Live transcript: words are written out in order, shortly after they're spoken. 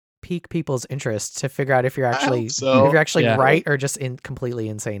pique people's interest to figure out if you're I hope actually so. if you're actually Yeah. right or just completely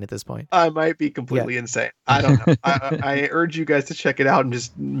insane at this point. I might be completely insane. I don't know. I urge you guys to check it out and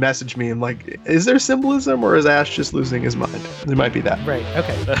just message me and like, is there symbolism or is Ash just losing his mind? There might be that. Right.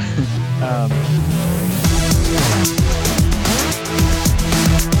 Okay.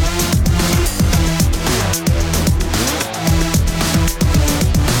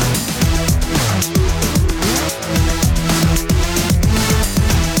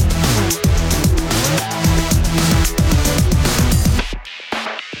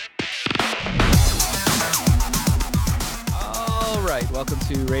 All right, welcome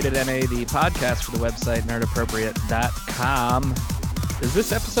to Rated NA, the podcast for the website nerdappropriate.com. Is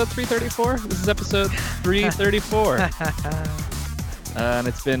this episode 334? This is episode 334. And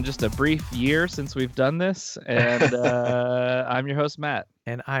it's been just a brief year since we've done this. And I'm your host, Matt.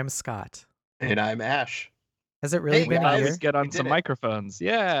 And I'm Scott. And I'm Ash. Has it really Hey, been a guys. year? Let's get on some microphones.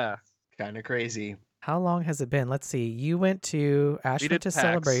 Yeah. Kind of crazy. How long has it been? Let's see. You went to We Ash did went to PAX.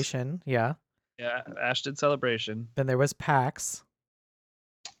 Celebration. Yeah. Yeah, Ash did Celebration. Then there was PAX.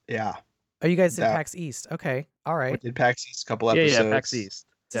 Yeah. Oh, you guys did That- PAX East. Okay. All We right. did PAX East a couple episodes. Yeah, PAX East.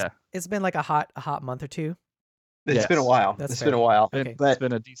 Yeah. It's been like a hot month or two. It's been a Yes. while. That's It's fair. been a while. Okay. It's But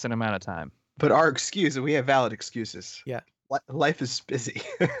been a decent amount of time. but our excuse, we have valid excuses. Yeah. Life is busy.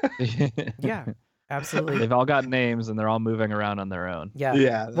 Yeah. Absolutely. They've all got names and they're all moving around on their own. Yeah.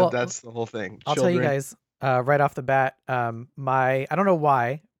 Yeah, Well, that's the whole thing. I'll tell you Children- guys right off the bat. I don't know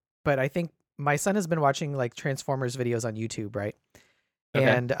why, but I think my son has been watching like Transformers videos on YouTube, right? Okay.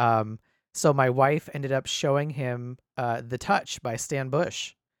 And so my wife ended up showing him The Touch by Stan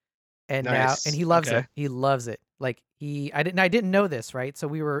Bush, and Nice. and he loves Okay. it. He loves it. Like I didn't know this, right? So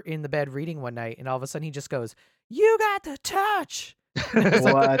we were in the bed reading one night, and all of a sudden he just goes, "You got the touch." I was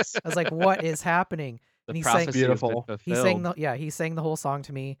like, What? I was like, "What is happening?" The And he's saying- prophecy has been Beautiful. He sang fulfilled. he sang the whole song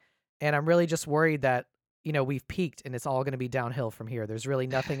to me, and I'm really just worried that we've peaked and it's all going to be downhill from here. There's really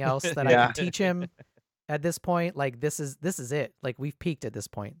nothing else that I Yeah. can teach him at this point. Like this is it. Like we've peaked at this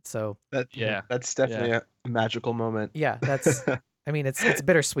point. So Yeah. That's definitely a magical moment. yeah, that's. I mean, it's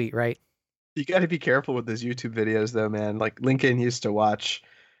bittersweet, right? You got to be careful with those YouTube videos, though, man. Like Lincoln used to watch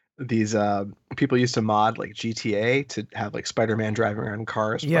these. People used to mod like GTA to have like Spider-Man driving around in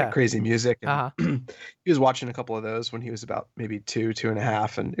cars with Yeah. like crazy music. And Uh-huh. he was watching a couple of those when he was about maybe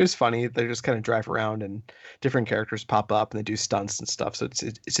 2.5, and it was funny. They just kind of drive around and different characters pop up and they do stunts and stuff. So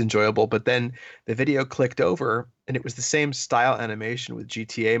it's enjoyable. But then the video clicked over and it was the same style animation with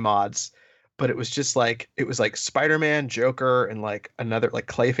GTA mods. But it was just like Spider-Man, Joker, and like another like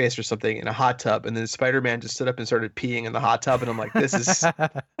Clayface or something in a hot tub, and then Spider-Man just stood up and started peeing in the hot tub, and I'm like, this is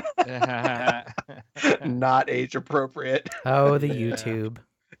not age appropriate. Oh, the Yeah. YouTube.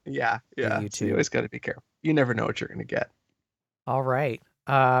 Yeah. So YouTube. you always got to be careful. You never know what you're gonna get. All right.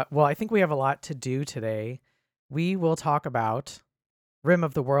 Well, I think we have a lot to do today. We will talk about Rim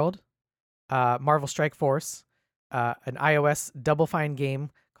of the World, Marvel Strike Force, an iOS Double Fine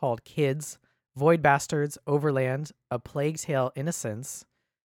game called Kids, Void Bastards, Overland, A Plague Tale: Innocence,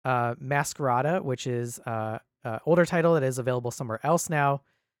 Masquerada, which is older title that is available somewhere else now,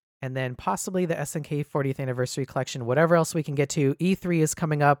 and then possibly the SNK 40th Anniversary Collection, whatever else we can get to. E3 is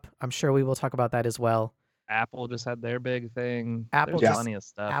coming up. I'm sure we will talk about that as well. Apple just had their big thing. Apple There's just- plenty of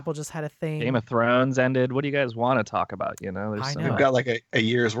stuff. Apple just had a thing. Game of Thrones ended. What do you guys want to talk about? There's I so know. We've much. got like a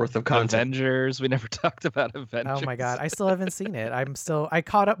year's worth of content. Avengers. We never talked about Avengers. Oh my god, I still haven't seen it. I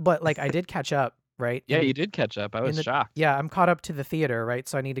caught up, but like I did catch up, right? Yeah, And- you did catch up. I was the- shocked. Yeah, I'm caught up to the theater, right?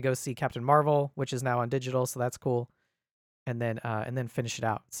 So I need to go see Captain Marvel, which is now on digital, so that's cool. And then finish it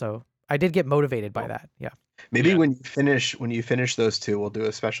out. So I did get motivated by Cool. that. Yeah. Maybe Yeah. when you finish those two, we'll do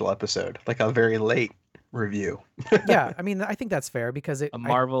a special episode, like a very late review. Yeah, I mean, I think that's fair because A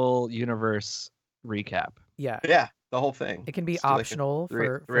Marvel Universe recap. yeah, Yeah, the whole thing. it can be Just do like a optional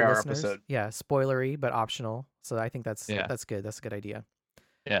for three-hour listeners. episode. Yeah, spoilery but optional. So I think that's Yeah. good. That's a good idea.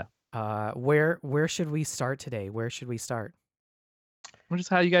 Yeah. Where should we start today? Where should we start? Just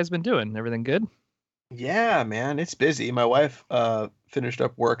how you guys been doing? Everything good? Yeah, man, it's busy. My wife finished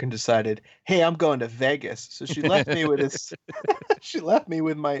up work and decided, "Hey, I'm going to Vegas." So she left me with this. She left me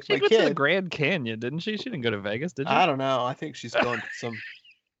with my She went to the kid. Grand Canyon, didn't she? She didn't go to Vegas, did she? I don't know. I think she's going to some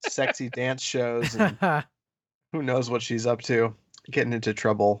sexy dance shows, and who knows what she's up to. Getting into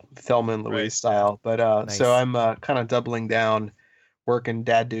trouble, Thelma and Louise Right. style. But Nice. so I'm kind of doubling down, working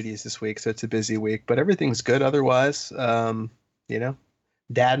dad duties this week. So it's a busy week, but everything's good otherwise.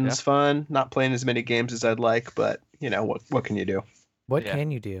 Dadding's fun. Not playing as many games as I'd like, but what can you do? What Yeah. can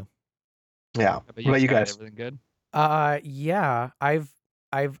you do? Yeah. How What about you Scott? guys? Everything good? Yeah, I've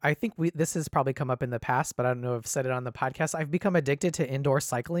I think this has probably come up in the past, but I don't know if I've said it on the podcast. I've become addicted to indoor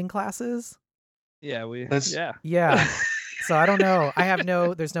cycling classes. Yeah, That's- Yeah. So I don't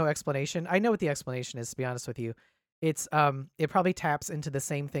know. There's no explanation. I know what the explanation is, to be honest with you. It's it probably taps into the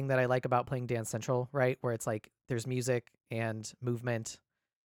same thing that I like about playing Dance Central, right? Where it's like there's music and movement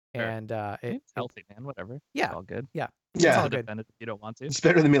Sure. and It's healthy, man. Whatever. Yeah. It's all good. Yeah. You all can good. defend it if you don't want to. It's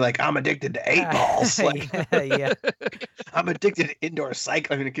better than me like I'm addicted to 8-balls. Like, yeah, I'm addicted to indoor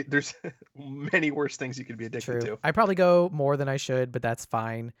cycling. I mean, there's many worse things you could be addicted true. to. I probably go more than I should, but that's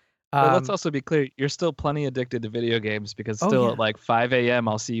fine. But let's also be clear, you're still plenty addicted to video games because still yeah. at like 5 a.m.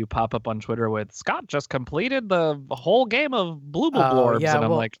 I'll see you pop up on Twitter with Scott just completed the whole game of Bloobleblorbs, yeah, and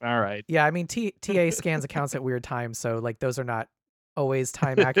I'm well, like, all right. Yeah, I mean TA scans accounts at weird times, so like those are not always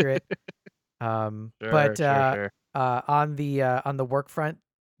time accurate. But Sure. on the work front,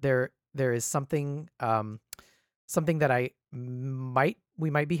 there is something that we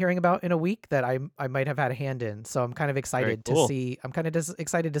might be hearing about in a week that I might have had a hand in. So I'm kind of excited cool. to see. I'm kind of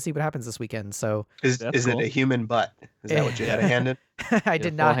excited to see what happens this weekend. So Is That's it cool. a human butt? Is that what you had a hand in? I Get a did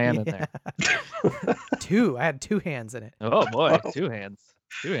full not. hand in there. Two. I had 2 hands in it. Oh boy, 2 hands.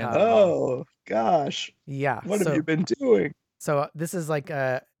 2 hands. Oh gosh, Yeah. what so, have you been doing? So this is like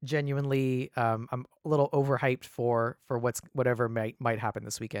genuinely I'm a little overhyped for whatever might happen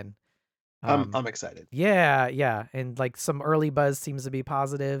this weekend. I'm excited. Yeah, and like some early buzz seems to be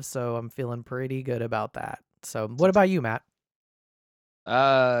positive, so I'm feeling pretty good about that. So what about you, Matt?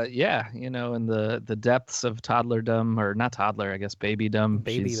 Yeah, in the depths of toddlerdom, or not toddler, I guess babydom.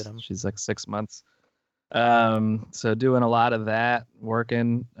 Babydom. She's like 6 months. So doing a lot of that,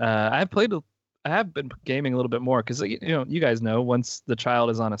 working. I have been gaming a little bit more because you guys know once the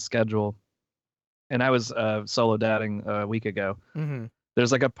child is on a schedule, and I was solo dadding a week ago. Mm-hmm.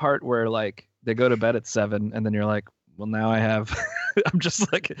 There's like a part where like they go to bed at 7, and then you're like, well, now I have. I'm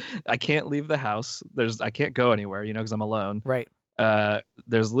just like, I can't leave the house. I can't go anywhere, because I'm alone. Right.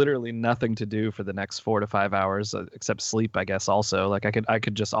 There's literally nothing to do for the next 4 to 5 hours except sleep, I guess. Also, like I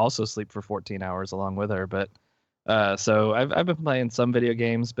could just also sleep for 14 hours along with her. But so I've been playing some video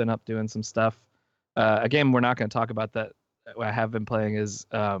games, been up doing some stuff. A game we're not going to talk about that I have been playing is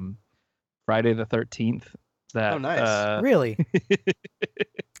Friday the 13th. That Oh, nice. Really?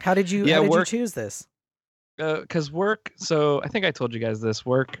 How did you choose this? Because work. So I think I told you guys this.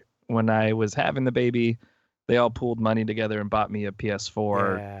 Work, when I was having the baby, they all pooled money together and bought me a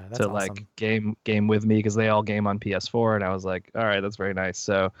PS4 Yeah, that's to awesome. like game with me because they all game on PS4, and I was like, all right, that's very nice.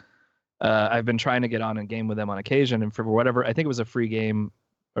 So I've been trying to get on and game with them on occasion, and for whatever, I think it was a free game,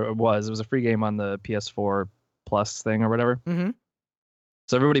 or it was a free game on the PS4 Plus thing or whatever. Mm-hmm.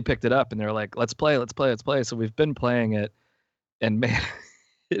 So everybody picked it up and they're like, let's play. So we've been playing it, and man,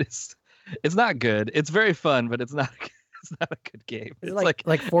 it's not good. It's very fun, but it's not a good game. Is it It's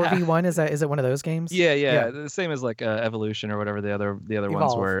like 4v1? Is it one of those games? Yeah. The same as like Evolution or whatever the other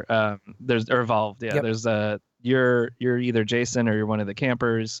ones Evolve. were. There's Evolved. Yeah. Yep. There's you're either Jason or you're one of the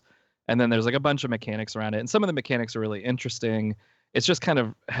campers, and then there's like a bunch of mechanics around it, and some of the mechanics are really interesting. It's just kind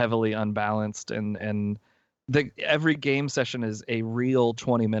of heavily unbalanced, and every game session is a real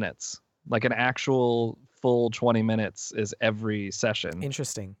 20 minutes, like an actual full 20 minutes is every session.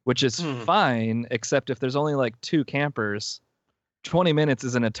 Interesting. Which is fine, except if there's only like 2 campers, 20 minutes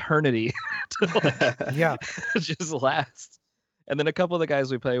is an eternity to Yeah. just last. And then a couple of the guys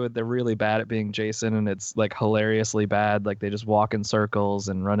we play with, they're really bad at being Jason, and it's like hilariously bad. Like they just walk in circles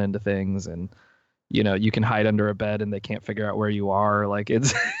and run into things, and you can hide under a bed and they can't figure out where you are. Like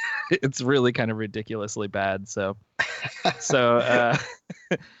it's really kind of ridiculously bad. So the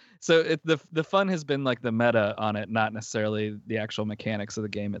fun has been like the meta on it, not necessarily the actual mechanics of the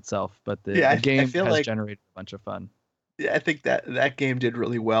game itself, but the game has generated a bunch of fun. Yeah, I think that game did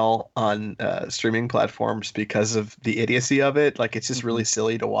really well on streaming platforms because of the idiocy of it. Like, it's just really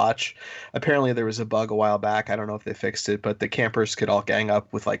silly to watch. Apparently, there was a bug a while back. I don't know if they fixed it, but the campers could all gang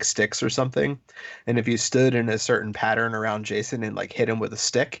up with like sticks or something. And if you stood in a certain pattern around Jason and like hit him with a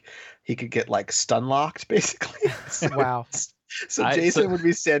stick, he could get like stun locked, basically. Wow. So Jason would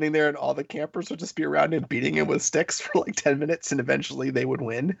be standing there and all the campers would just be around him beating him with sticks for like 10 minutes, and eventually they would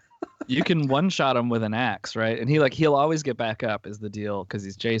win. You can one-shot him with an axe, right? And he'll always get back up is the deal because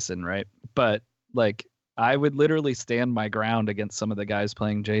he's Jason, right? But like I would literally stand my ground against some of the guys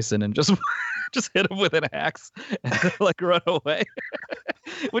playing Jason and just hit him with an axe and like run away.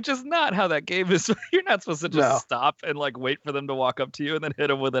 Which is not how that game is. You're not supposed to just stop and like wait for them to walk up to you and then hit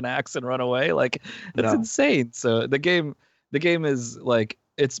them with an axe and run away. Like that's insane. So the game is like,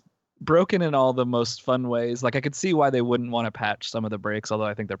 it's broken in all the most fun ways. Like I could see why they wouldn't want to patch some of the breaks, although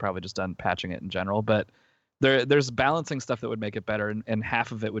I think they're probably just done patching it in general. But there's balancing stuff that would make it better, and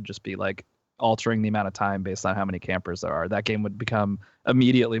half of it would just be like altering the amount of time based on how many campers there are. That game would become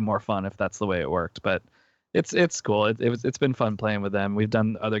immediately more fun if that's the way it worked. But it's cool. It's been fun playing with them. We've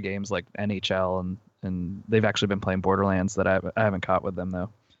done other games like NHL, and they've actually been playing Borderlands that I haven't caught with them though.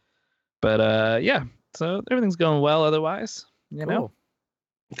 But yeah, so everything's going well otherwise. You know.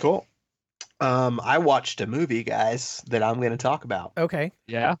 Cool. I watched a movie, guys, that I'm going to talk about. Okay.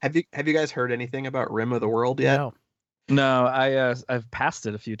 Yeah. Have you guys heard anything about Rim of the World yet? No. No, I've passed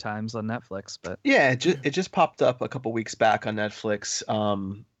it a few times on Netflix, but Yeah, it just popped up a couple weeks back on Netflix.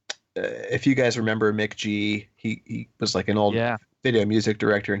 If you guys remember Mick G, he was like an old video music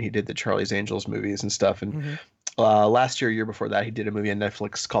director, and he did the Charlie's Angels movies and stuff. And last year before that, he did a movie on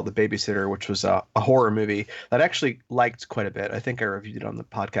Netflix called The Babysitter, which was a horror movie that I actually liked quite a bit. I think I reviewed it on the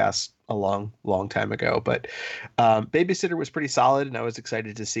podcast a long time ago. But Babysitter was pretty solid, and I was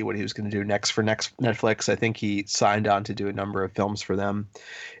excited to see what he was going to do next for Netflix. I think he signed on to do a number of films for them.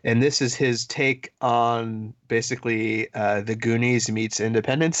 And this is his take on basically The Goonies meets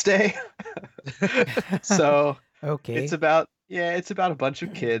Independence Day. So Okay. it's about a bunch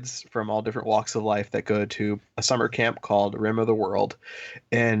of kids from all different walks of life that go to a summer camp called Rim of the World.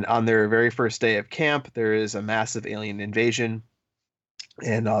 And on their very first day of camp, there is a massive alien invasion.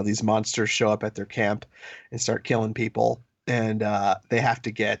 And all these monsters show up at their camp and start killing people. And they have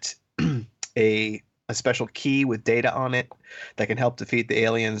to get a special key with data on it that can help defeat the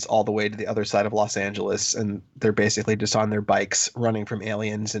aliens all the way to the other side of Los Angeles. And they're basically just on their bikes running from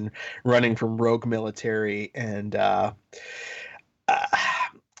aliens and running from rogue military. And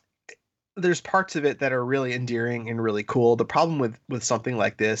there's parts of it that are really endearing and really cool. The problem with something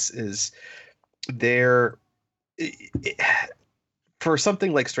like this is for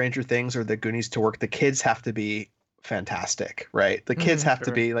something like Stranger Things or The Goonies to work, the kids have to be fantastic, right? The kids have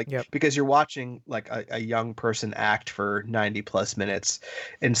to be like, because you're watching like a young person act for 90 plus minutes,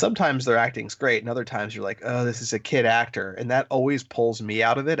 and sometimes their acting's great, and other times you're like, oh, this is a kid actor, and that always pulls me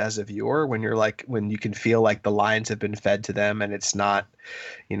out of it as a viewer when you can feel like the lines have been fed to them and it's not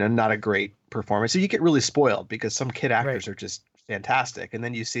a great performance. So you get really spoiled because some kid actors are just fantastic, and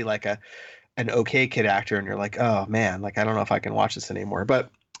then you see like an okay kid actor and you're like, oh man, like I don't know if I can watch this anymore. But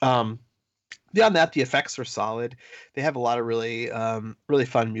beyond that, the effects are solid. They have a lot of really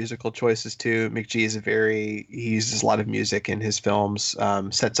fun musical choices too. McG is he uses a lot of music in his films,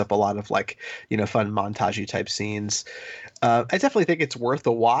 sets up a lot of like, fun montagey type scenes. I definitely think it's worth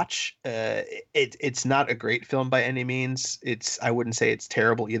a watch. It's not a great film by any means. I wouldn't say it's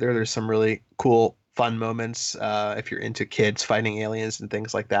terrible either. There's some really cool, fun moments if you're into kids fighting aliens and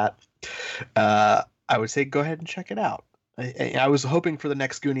things like that. I would say go ahead and check it out. I was hoping for the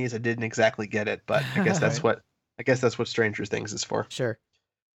next Goonies. I didn't exactly get it, but I guess that's what Stranger Things is for. Sure.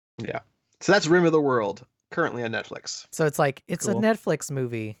 Yeah. So that's Rim of the World, currently on Netflix. So it's like a Netflix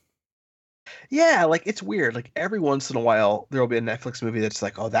movie. Yeah, like it's weird. Like every once in a while there will be a Netflix movie that's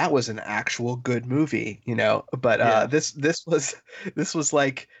like, oh, that was an actual good movie, But this was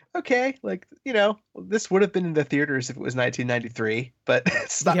like, okay, like, this would have been in the theaters if it was 1993, but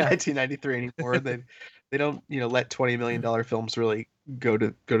it's not 1993 anymore. They don't, let $20 million films really go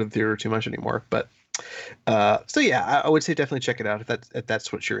to the theater too much anymore. But so yeah, I would say definitely check it out if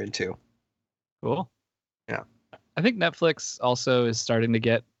that's what you're into. Cool. Yeah. I think Netflix also is starting to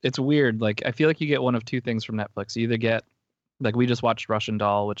get, it's weird. Like, I feel like you get one of two things from Netflix. You either get, like, we just watched Russian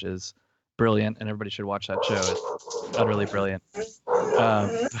Doll, which is brilliant, and everybody should watch that show. It's utterly brilliant.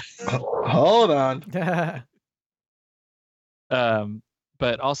 Hold on.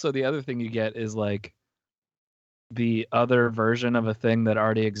 But also the other thing you get is, like, the other version of a thing that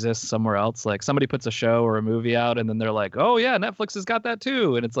already exists somewhere else. Like somebody puts a show or a movie out and then they're like, oh yeah, Netflix has got that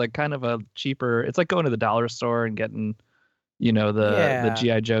too. And it's like kind of a cheaper, it's like going to the dollar store and getting, the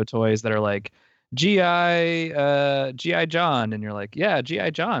G.I. Joe toys that are like G.I. John. And you're like, yeah,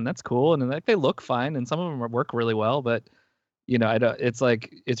 G.I. John, that's cool. And then like they look fine and some of them work really well, but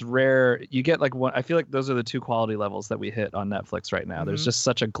it's rare. You get like one, I feel like those are the two quality levels that we hit on Netflix right now. Mm-hmm. There's just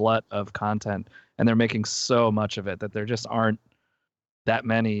such a glut of content and they're making so much of it that there just aren't that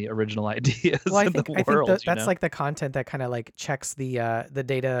many original ideas in the world. That's like the content that kind of like checks the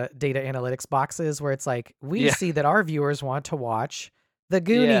data analytics boxes where it's like, we see that our viewers want to watch The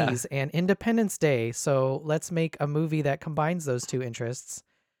Goonies and Independence Day. So let's make a movie that combines those two interests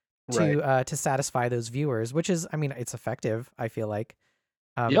to satisfy those viewers, which is, I mean, it's effective, I feel like.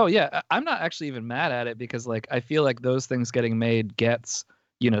 I'm not actually even mad at it because like I feel like those things getting made gets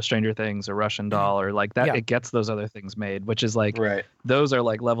Stranger Things or Russian Doll or like that it gets those other things made, which is like those are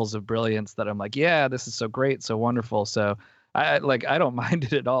like levels of brilliance that I'm like, yeah, this is so great, so wonderful. So I don't mind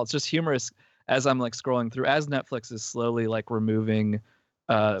it at all. It's just humorous. as I'm like scrolling through, as Netflix is slowly like removing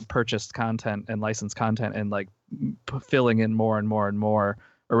purchased content and licensed content and like filling in more and more and more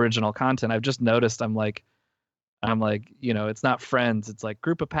original content, I've just noticed I'm like, it's not Friends, it's like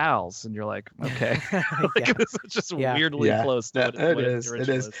Group of Pals, and you're like, okay, like Yeah. this is just Yeah. weirdly close to what it the is.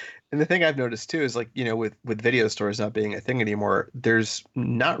 original It is. And the thing I've noticed too is like, with video stores not being a thing anymore, there's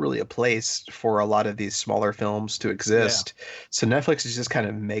not really a place for a lot of these smaller films to exist. So Netflix is just kind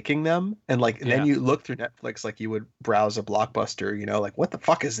of making them. And like, and then you look through Netflix like you would browse a Blockbuster, like, what the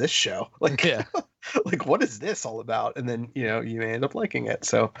fuck is this show? Like, like, what is this all about? And then, you end up liking it.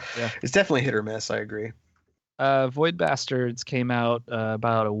 So it's definitely hit or miss. I agree. Void Bastards came out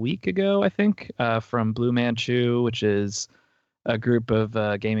about a week ago, I think, from Blue Manchu, which is a group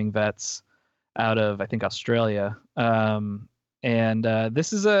of gaming vets out of, I think, Australia. And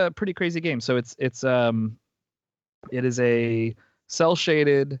this is a pretty crazy game. So it is a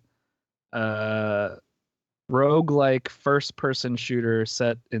cel-shaded roguelike first-person shooter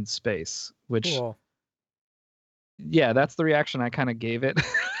set in space, which, Cool. yeah, that's the reaction I kind of gave it.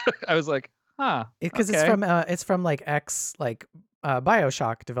 I was like, Because okay. it's from like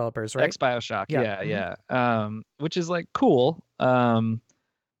BioShock developers, right? Ex-BioShock, Yeah. yeah. Which is like cool.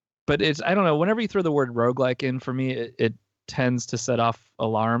 But it's, I don't know, whenever you throw the word roguelike in, for me, it tends to set off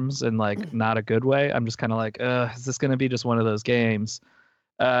alarms in like not a good way. I'm just kind of like, is this going to be just one of those games?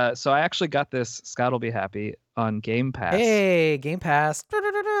 So I actually got this, Scott will be happy, on Game Pass. Hey, Game Pass.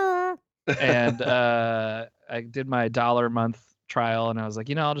 And I did my $1 a month trial, and I was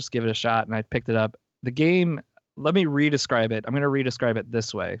like, I'll just give it a shot, and I picked it up. The game, let me redescribe it. I'm going to redescribe it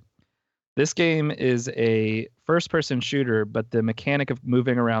this way. This game is a first-person shooter, but the mechanic of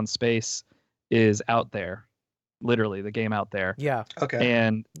moving around space is out there. Literally, the game out there. Yeah. Okay.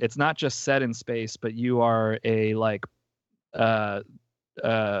 And it's not just set in space, but you are a like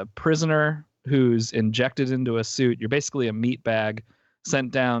prisoner who's injected into a suit. You're basically a meat bag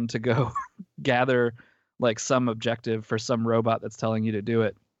sent down to go gather like some objective for some robot that's telling you to do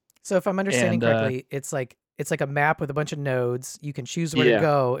it. So if I'm understanding correctly, it's like a map with a bunch of nodes. You can choose where to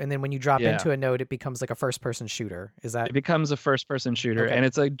go, and then when you drop into a node, it becomes like a first-person shooter. Is that? It becomes a first-person shooter, Okay. and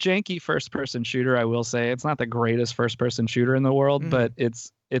it's a janky first-person shooter. I will say it's not the greatest first-person shooter in the world, but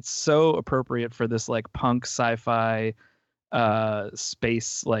it's so appropriate for this like punk sci-fi,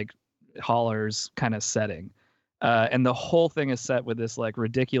 space like haulers kind of setting. And the whole thing is set with this like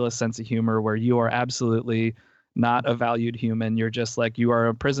ridiculous sense of humor where you are absolutely not a valued human. You're just like, you are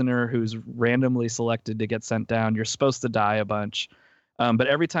a prisoner who's randomly selected to get sent down. You're supposed to die a bunch. But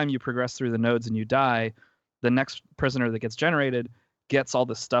every time you progress through the nodes and you die, the next prisoner that gets generated gets all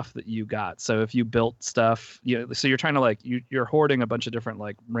the stuff that you got. So if you built stuff, so you're trying to like, you're hoarding a bunch of different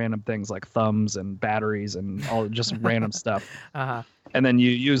like random things like thumbs and batteries and all just random stuff. And then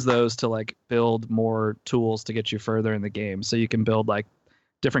you use those to like build more tools to get you further in the game. So you can build like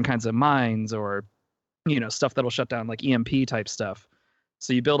different kinds of mines or, stuff that'll shut down like EMP type stuff.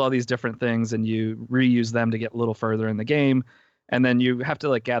 So you build all these different things and you reuse them to get a little further in the game. And then you have to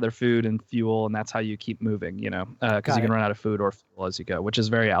like gather food and fuel, and that's how you keep moving, because you can run out of food or fuel as you go, which is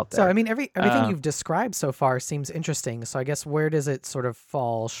very out there. So, I mean, everything you've described so far seems interesting. So I guess where does it sort of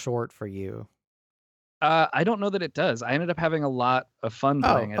fall short for you? I don't know that it does. I ended up having a lot of fun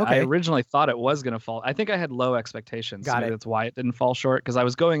playing it. I originally thought it was going to fall. I think I had low expectations. Got it. That's why it didn't fall short, because I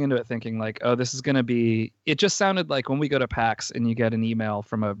was going into it thinking like, oh, this is going to be... It just sounded like when we go to PAX and you get an email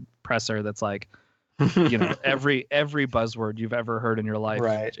from a presser that's like, every buzzword you've ever heard in your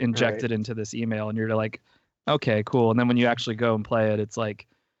life injected into this email, and you're like, okay, cool. And then when you actually go and play it, it's like,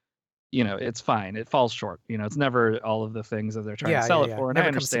 it's fine. It falls short. It's never all of the things that they're trying to sell it for. And Never I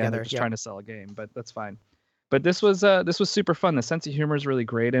understand they're just trying to sell a game, but that's fine. But this was super fun. The sense of humor is really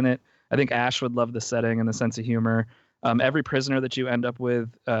great in it. I think Ash would love the setting and the sense of humor. Every prisoner that you end up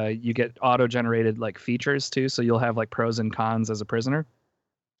with, you get auto-generated like features too. So you'll have like pros and cons as a prisoner.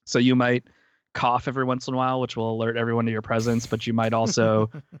 So you might cough every once in a while, which will alert everyone to your presence, but you might also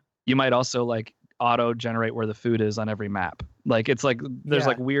like auto generate where the food is on every map. Like it's like there's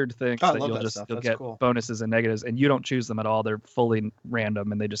like weird things that you'll get bonuses and negatives, and you don't choose them at all. They're fully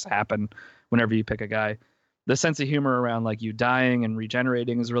random and they just happen whenever you pick a guy. The sense of humor around like you dying and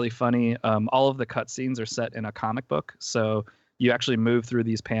regenerating is really funny. All of the cutscenes are set in a comic book, so you actually move through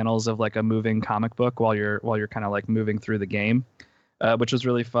these panels of like a moving comic book while you're kind of like moving through the game, which was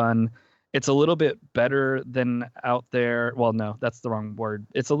really fun. It's a little bit better than out there. Well, no, that's the wrong word.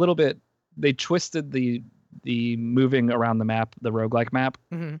 It's a little bit, they twisted the moving around the map, the roguelike map,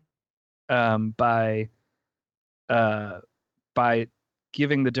 by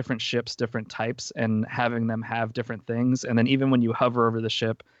giving the different ships different types and having them have different things. And then even when you hover over the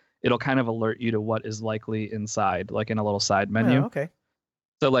ship, it'll kind of alert you to what is likely inside, like in a little side menu. Oh, okay.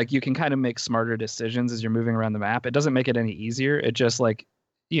 So like you can kind of make smarter decisions as you're moving around the map. It doesn't make it any easier. It just like,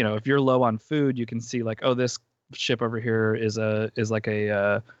 if you're low on food, you can see like, oh, this ship over here is like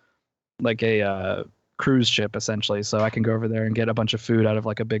a cruise ship essentially. So I can go over there and get a bunch of food out of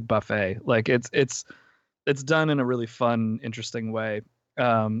like a big buffet. Like it's done in a really fun, interesting way.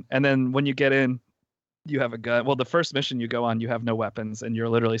 And then when you get in, you have a gun. Well, the first mission you go on, you have no weapons, and you're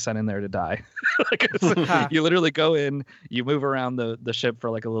literally sent in there to die. You literally go in, you move around the ship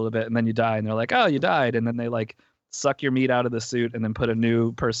for like a little bit, and then you die. And they're like, "Oh, you died," and then they like suck your meat out of the suit, and then put a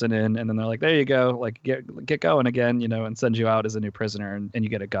new person in, and then they're like, "There you go, like get going again," and send you out as a new prisoner, and you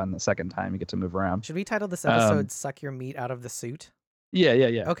get a gun the second time. You get to move around. Should we title this episode "Suck Your Meat Out of the Suit"? Yeah.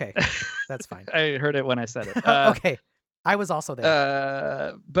 Okay, that's fine. I heard it when I said it. Okay. I was also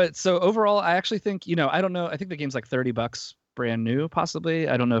there. But so overall, I actually think, I don't know. I think the game's like $30 brand new, possibly.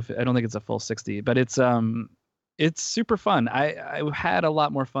 I don't think it's a full 60, but it's super fun. I had a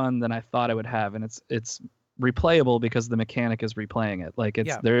lot more fun than I thought I would have. And it's replayable because the mechanic is replaying it. Like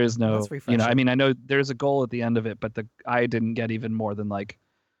there is no, I mean, I know there's a goal at the end of it, but I didn't get even more than like,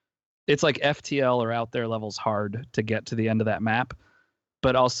 it's like FTL or out there levels hard to get to the end of that map.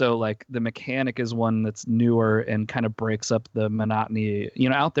 But also like the mechanic is one that's newer and kind of breaks up the monotony.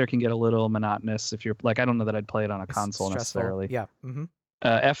 Out there can get a little monotonous if you're like, I don't know that I'd play it on a console necessarily. Yeah. Mm-hmm.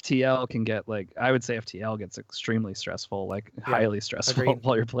 FTL can get like, I would say FTL gets extremely stressful, like highly stressful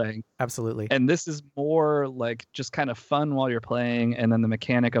while you're playing. Absolutely. And this is more like just kind of fun while you're playing. And then the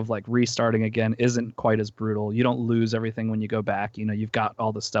mechanic of like restarting again isn't quite as brutal. You don't lose everything when you go back. You've got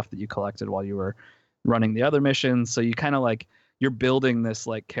all the stuff that you collected while you were running the other missions. So you kind of like, you're building this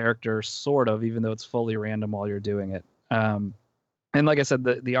like character sort of, even though it's fully random while you're doing it. And like I said,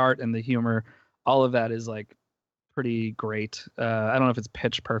 the art and the humor, all of that is like pretty great. I don't know if it's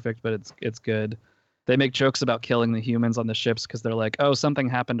pitch perfect, but it's good. They make jokes about killing the humans on the ships because they're like, oh, something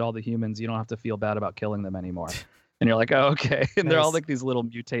happened to all the humans. You don't have to feel bad about killing them anymore. And you're like, oh, okay. And they're all like these little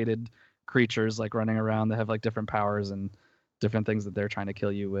mutated creatures like running around that have like different powers and different things that they're trying to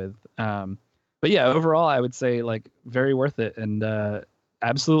kill you with. But yeah, overall, I would say like very worth it and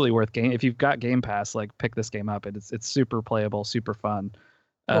absolutely worth game. If you've got Game Pass, like pick this game up. It's super playable, super fun.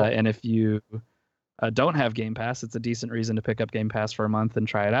 Cool. And if you don't have Game Pass, it's a decent reason to pick up Game Pass for a month and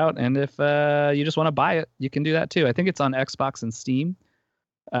try it out. And if you just want to buy it, you can do that too. I think it's on Xbox and Steam,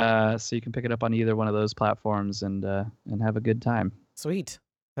 so you can pick it up on either one of those platforms and have a good time. Sweet,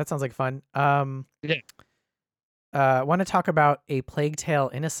 that sounds like fun. Yeah. Want to talk about A Plague Tale: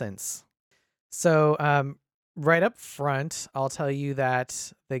 Innocence. So right up front, I'll tell you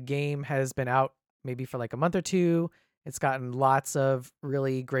that the game has been out maybe for like a month or two. It's gotten lots of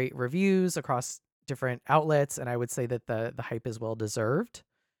really great reviews across different outlets, and I would say that the hype is well deserved.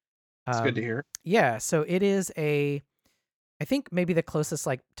 It's good to hear. Yeah, so it is I think maybe the closest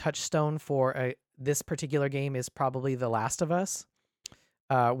like touchstone for this particular game is probably The Last of Us,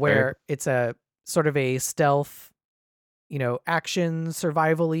 where it's a sort of a stealth, action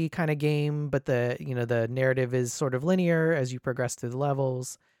survival-y kind of game, but the narrative is sort of linear as you progress through the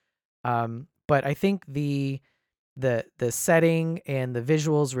levels. But I think the setting and the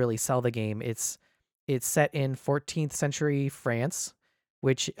visuals really sell the game. It's set in 14th century France,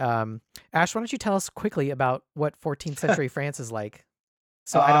 which Ash, why don't you tell us quickly about what 14th century France is like,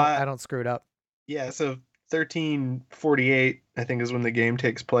 so I don't screw it up. Yeah, so 1348, I think, is when the game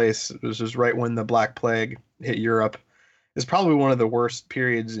takes place. It was just right when the Black Plague hit Europe. It's probably one of the worst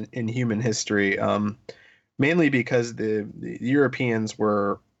periods in human history, mainly because the Europeans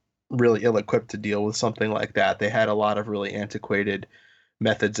were really ill-equipped to deal with something like that. They had a lot of really antiquated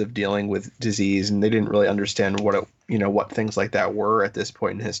methods of dealing with disease, and they didn't really understand what things like that were at this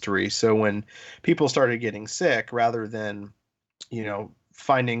point in history. So when people started getting sick, rather than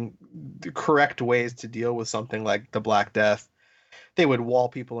finding the correct ways to deal with something like the Black Death, they would wall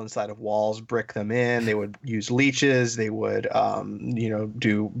people inside of walls, brick them in. They would use leeches. They would,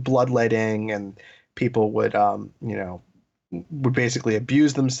 do bloodletting, and people would, would basically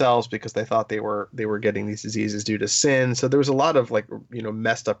abuse themselves because they thought they were getting these diseases due to sin. So there was a lot of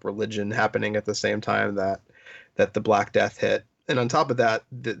messed up religion happening at the same time that the Black Death hit. And on top of that,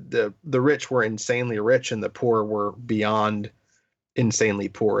 the rich were insanely rich and the poor were beyond insanely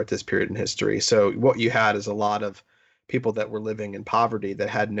poor at this period in history. So what you had is a lot of people that were living in poverty that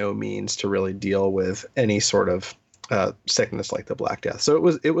had no means to really deal with any sort of sickness like the Black Death.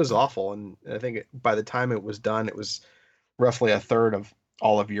 So it was awful. And I think by the time it was done, it was roughly a third of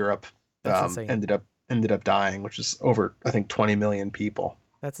all of Europe ended up dying, which is over, I think, 20 million people.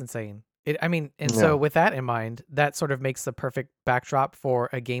 That's insane. I mean, and Yeah. so with that in mind, that sort of makes the perfect backdrop for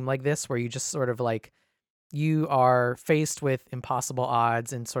a game like this, where you just sort of like, you are faced with impossible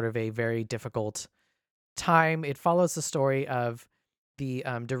odds and sort of a very difficult time. It follows the story of the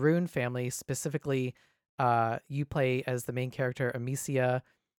Darun family. Specifically, you play as the main character, Amicia,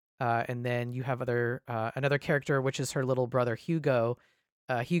 and then you have another character, which is her little brother, Hugo.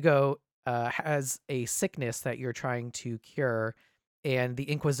 Hugo has a sickness that you're trying to cure, and the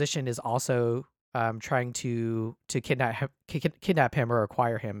Inquisition is also trying to kidnap him or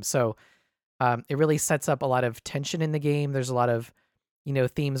acquire him. So it really sets up a lot of tension in the game. There's a lot of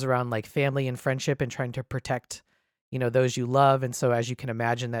themes around like family and friendship and trying to protect those you love. And so as you can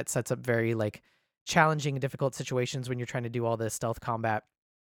imagine, that sets up very like challenging and difficult situations when you're trying to do all this stealth combat.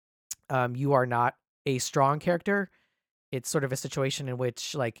 You are not a strong character. It's sort of a situation in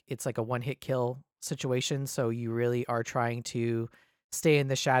which like it's like a one-hit kill situation, so you really are trying to stay in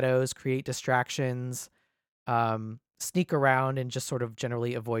the shadows, create distractions, sneak around, and just sort of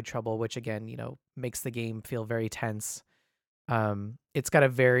generally avoid trouble, which again makes the game feel very tense. It's got a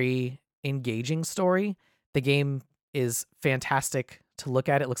very engaging story. The game is fantastic to look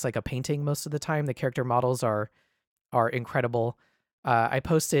at. It looks like a painting most of the time. The character models are incredible. I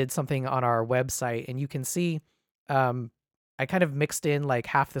posted something on our website, and you can see I kind of mixed in like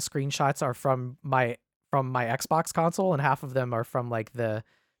half the screenshots are from my Xbox console, and half of them are from like the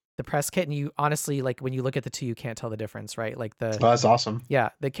press kit. And you honestly, like when you look at the two, you can't tell the difference, right? Like Oh, that's awesome. yeah,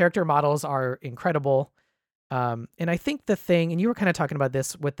 the character models are incredible. And I think the thing, and you were kind of talking about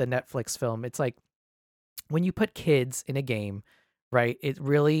this with the Netflix film, it's like when you put kids in a game, right? It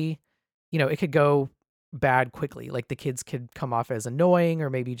really, it could go bad quickly. Like the kids could come off as annoying, or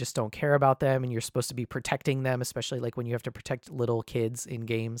maybe you just don't care about them and you're supposed to be protecting them, especially like when you have to protect little kids in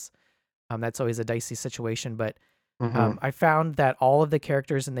games. That's always a dicey situation. But I found that all of the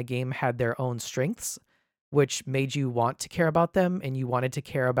characters in the game had their own strengths, which made you want to care about them, and you wanted to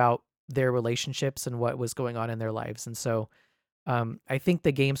care about their relationships and what was going on in their lives. And so I think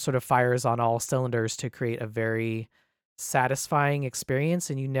the game sort of fires on all cylinders to create a very satisfying experience,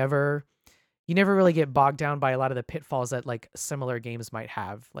 and you never really get bogged down by a lot of the pitfalls that like similar games might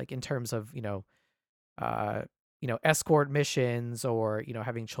have, like in terms of escort missions, or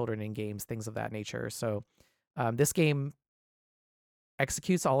having children in games, things of that nature. So this game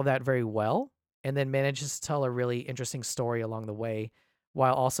executes all of that very well, and then manages to tell a really interesting story along the way,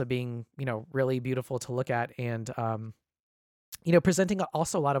 while also being really beautiful to look at, and presenting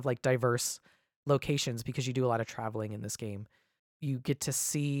also a lot of like diverse locations, because you do a lot of traveling in this game. You get to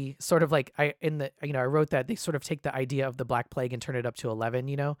see sort of like I wrote that they sort of take the idea of the Black Plague and turn it up to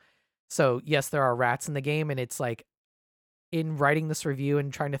 11. So yes, there are rats in the game, and it's like, in writing this review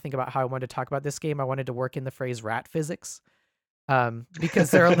and trying to think about how I wanted to talk about this game, I wanted to work in the phrase rat physics,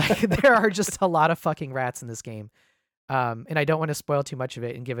 because there are just a lot of fucking rats in this game. And I don't want to spoil too much of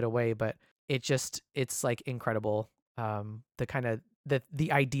it and give it away, but it's like incredible. The kind of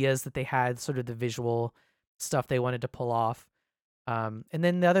the ideas that they had, sort of the visual stuff they wanted to pull off. And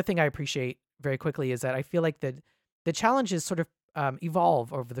then the other thing I appreciate very quickly is that I feel like the challenges sort of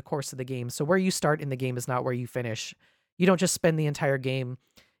evolve over the course of the game. So where you start in the game is not where you finish. You don't just spend the entire game,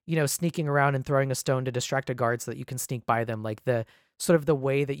 sneaking around and throwing a stone to distract a guard so that you can sneak by them. Like the sort of the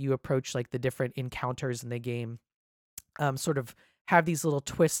way that you approach like the different encounters in the game, sort of have these little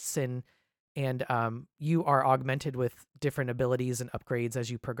twists, and you are augmented with different abilities and upgrades as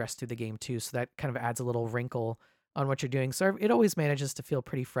you progress through the game too. So that kind of adds a little wrinkle on what you're doing. So it always manages to feel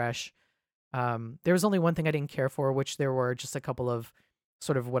pretty fresh. There was only one thing I didn't care for, which there were just a couple of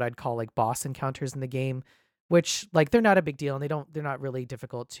sort of what I'd call like boss encounters in the game, which like they're not a big deal, and they're not really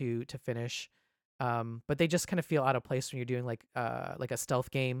difficult to finish. But they just kind of feel out of place when you're doing like a stealth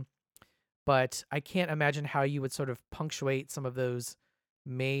game. But I can't imagine how you would sort of punctuate some of those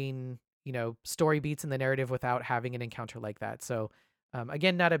main, story beats in the narrative without having an encounter like that. So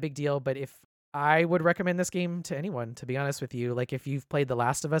again, not a big deal, but if I would recommend this game to anyone, to be honest with you. Like if you've played The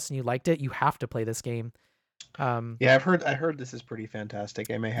Last of Us and you liked it, you have to play this game. Yeah, I heard this is pretty fantastic.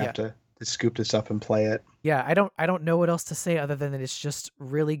 I may have to scoop this up and play it. Yeah, I don't know what else to say other than that it's just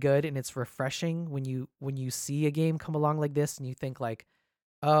really good, and it's refreshing when you see a game come along like this and you think like,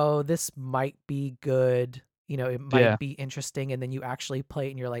 oh, this might be good. It might be interesting, and then you actually play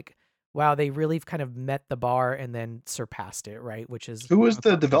it and you're like, wow, they really kind of met the bar and then surpassed it, right? Which is, who was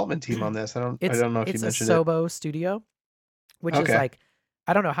the development team on this? I don't know if you mentioned it. It's Asobo Studio, which is like,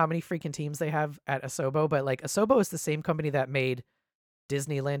 I don't know how many freaking teams they have at Asobo, but like Asobo is the same company that made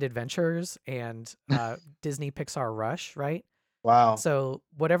Disneyland Adventures and Disney Pixar Rush, right? Wow. So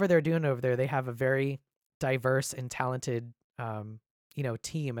whatever they're doing over there, they have a very diverse and talented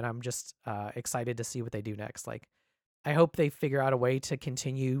team, and I'm just excited to see what they do next. Like, I hope they figure out a way to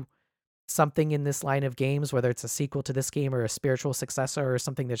continue something in this line of games, whether it's a sequel to this game or a spiritual successor or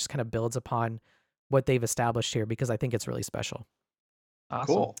something that just kind of builds upon what they've established here, because I think it's really special.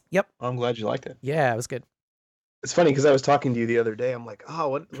 Awesome. Cool. Yep. I'm glad you liked it. Yeah, it was good. It's funny because I was talking to you the other day. I'm like,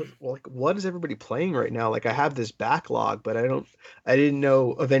 oh, what is everybody playing right now? Like, I have this backlog, but I didn't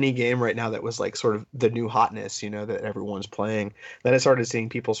know of any game right now that was like sort of the new hotness, that everyone's playing. Then I started seeing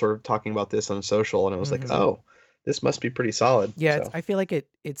people sort of talking about this on social, and I was like, oh, this must be pretty solid. Yeah, So. I feel like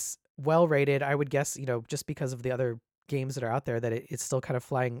it's well rated. I would guess, just because of the other games that are out there, that it's still kind of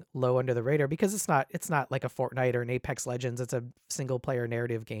flying low under the radar, because it's not like a Fortnite or an Apex Legends. It's a single player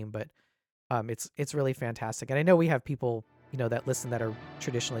narrative game, but it's really fantastic. And I know we have people, that listen that are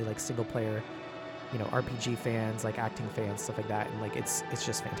traditionally like single player, RPG fans, like acting fans, stuff like that. And like, it's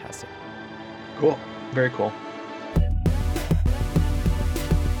just fantastic. Cool. Very cool.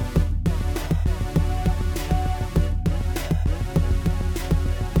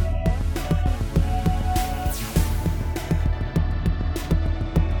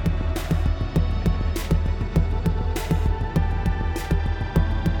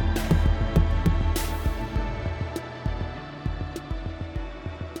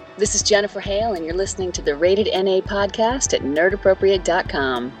 This is Jennifer Hale, and you're listening to the Rated NA podcast at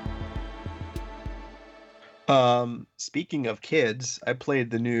nerdappropriate.com. Speaking of kids, I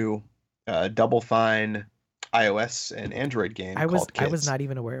played the new Double Fine iOS and Android game called Kids. I was not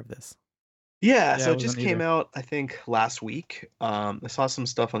even aware of this. Yeah, so it just came out, I think, last week. I saw some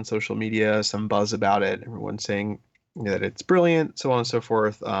stuff on social media, some buzz about it. Everyone saying that it's brilliant, so on and so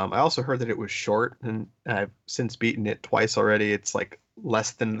forth. I also heard that it was short, and I've since beaten it twice already. It's like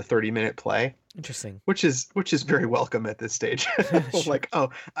less than the 30-minute play. Interesting. Which is very welcome at this stage. Like, oh,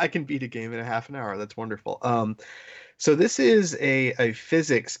 I can beat a game in a half an hour. That's wonderful. So this is a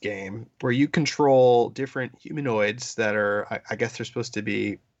physics game where you control different humanoids that are, I guess they're supposed to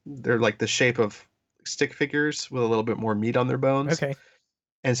be, they're like the shape of stick figures with a little bit more meat on their bones. Okay.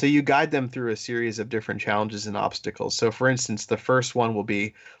 And so you guide them through a series of different challenges and obstacles. So for instance, the first one will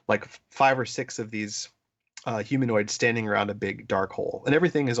be like 5 or 6 of these humanoids standing around a big dark hole. And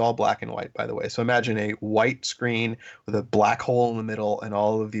everything is all black and white, by the way. So imagine a white screen with a black hole in the middle and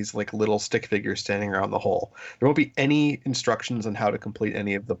all of these like little stick figures standing around the hole. There won't be any instructions on how to complete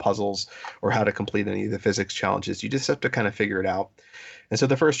any of the puzzles or how to complete any of the physics challenges. You just have to kind of figure it out. And so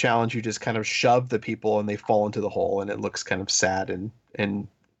the first challenge, you just kind of shove the people and they fall into the hole, and it looks kind of sad and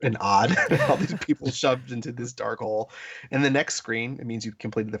odd. All these people shoved into this dark hole. And the next screen, it means you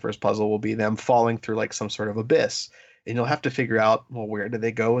completed the first puzzle, will be them falling through like some sort of abyss. And you'll have to figure out, well, where do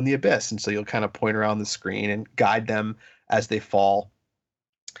they go in the abyss? And so you'll kind of point around the screen and guide them as they fall.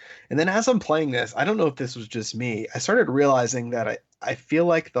 And then as I'm playing this, I don't know if this was just me, I started realizing that I feel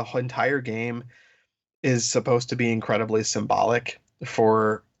like the entire game is supposed to be incredibly symbolic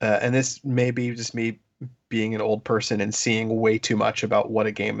for, and this may be just me being an old person and seeing way too much about what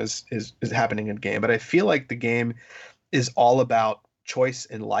a game is happening in a game. But I feel like the game is all about choice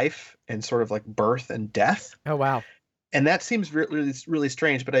in life and sort of like birth and death. Oh, wow. And that seems really, really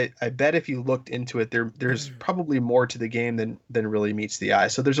strange. But I bet if you looked into it, there's probably more to the game than really meets the eye.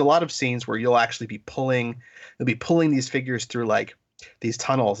 So there's a lot of scenes where you'll actually be pulling these figures through like these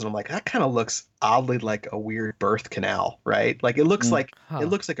tunnels, and I'm like, that kind of looks oddly like a weird birth canal, right? Like it looks like it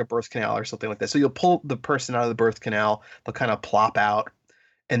looks like a birth canal or something like that. So you'll pull the person out of the birth canal, they'll kind of plop out,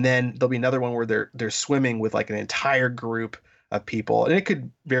 and then there'll be another one where they're swimming with like an entire group of people, and it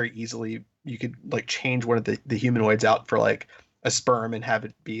could very easily, you could like change one of the humanoids out for like a sperm and have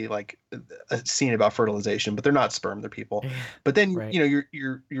it be like a scene about fertilization, but they're not sperm, they're people. But then Right.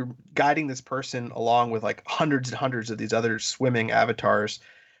 you're guiding this person along with like hundreds and hundreds of these other swimming avatars,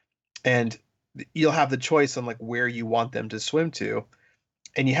 and you'll have the choice on like where you want them to swim to,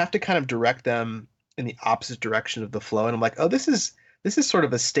 and you have to kind of direct them in the opposite direction of the flow. And I'm like, oh, this is sort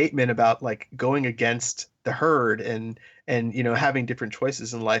of a statement about like going against the herd and having different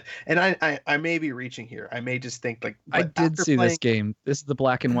choices in life. And I may be reaching here. I may just think like, I did see this game. This is the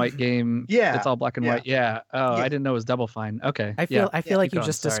black and white game. Yeah. It's all black and white. Yeah. Oh, Yeah. I didn't know it was Double Fine. Okay. I feel like keep you going,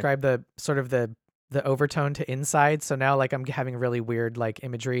 just sorry. described the sort of the overtone to Inside. So now like I'm having really weird like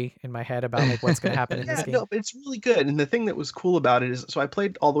imagery in my head about like what's going to happen in this Yeah, game. no, but it's really good. And the thing that was cool about it is, so I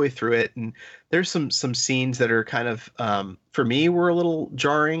played all the way through it, and there's some scenes that are kind of, for me, were a little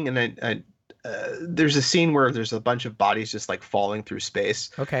jarring. And there's a scene where there's a bunch of bodies just like falling through space,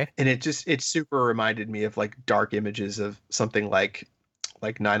 Okay. and it super reminded me of like dark images of something like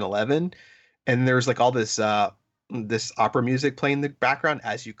 9/11. And there was like all this opera music playing in the background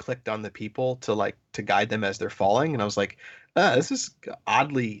as you clicked on the people to guide them as they're falling. And I was like, This is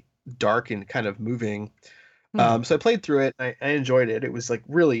oddly dark and kind of moving. Hmm. So I played through it. I enjoyed it. It was like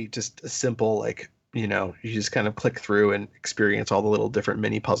really just a simple, like, you just kind of click through and experience all the little different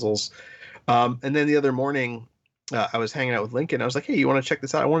mini puzzles. And then the other morning, I was hanging out with Lincoln. I was like, "Hey, you want to check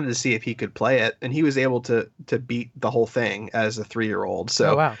this out?" I wanted to see if he could play it, and he was able to beat the whole thing as a 3-year-old. Oh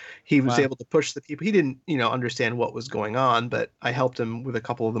So wow. he was Wow. able to push the people. He didn't, understand what was going on, but I helped him with a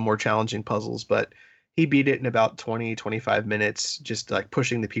couple of the more challenging puzzles. But he beat it in about 20, 25 minutes, just like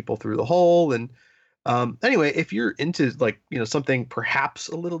pushing the people through the hole. And anyway, if you're into like, something perhaps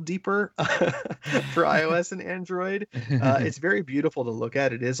a little deeper for iOS and Android, it's very beautiful to look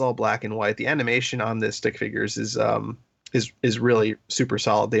at. It is all black and white. The animation on the stick figures is really super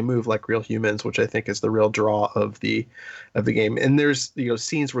solid. They move like real humans, which I think is the real draw of the game. And there's,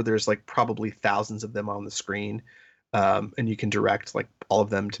 scenes where there's like probably thousands of them on the screen, and you can direct like all of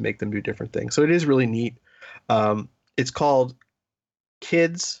them to make them do different things. So it is really neat. It's called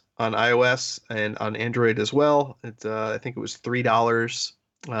Kids on iOS and on Android as well. It's I think it was $3.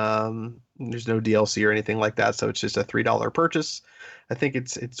 There's no DLC or anything like that, so it's just a $3 purchase. I think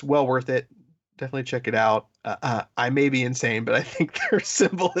it's well worth it. Definitely check it out. I may be insane, but I think there's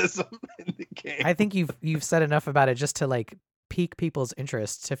symbolism in the game. I think you've said enough about it just to like pique people's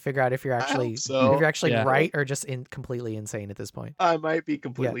interest to figure out if you're I hope actually so. if you're actually Yeah. right or just completely insane at this point. I might be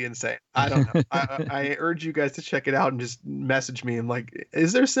completely insane. I don't know. I urge you guys to check it out and just message me and like,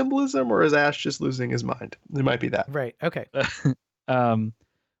 is there symbolism or is Ash just losing his mind? It might be that. Right. Okay. um,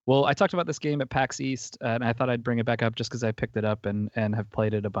 well, I talked about this game at PAX East, and I thought I'd bring it back up just because I picked it up and have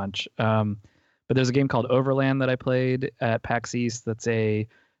played it a bunch. But there's a game called Overland that I played at PAX East that's a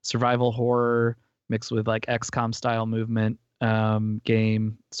survival horror mixed with like XCOM style movement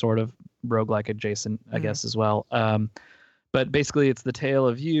game, sort of roguelike adjacent, I Mhm. guess, as well. But basically, it's the tale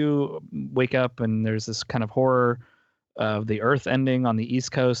of you wake up and there's this kind of horror of the Earth ending on the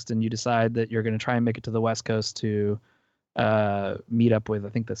East Coast, and you decide that you're going to try and make it to the West Coast to meet up with, I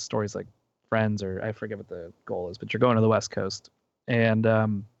think the story's like friends, or I forget what the goal is, but you're going to the West Coast. And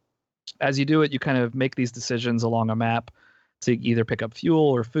as you do it, you kind of make these decisions along a map to either pick up fuel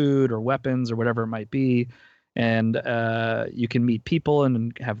or food or weapons or whatever it might be. And you can meet people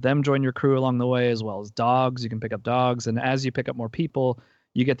and have them join your crew along the way, as well as dogs. You can pick up dogs. And as you pick up more people,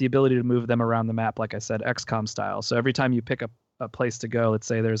 you get the ability to move them around the map, like I said, XCOM style. So every time you pick up a place to go, let's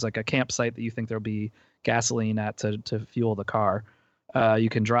say there's like a campsite that you think there'll be gasoline at to fuel the car, you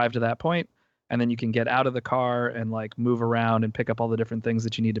can drive to that point, and then you can get out of the car and like move around and pick up all the different things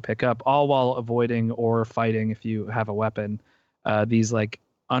that you need to pick up, all while avoiding or fighting, if you have a weapon, these like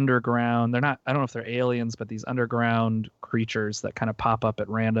underground, they're not, I don't know if they're aliens, but these underground creatures that kind of pop up at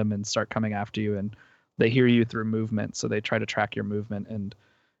random and start coming after you, and they hear you through movement, so they try to track your movement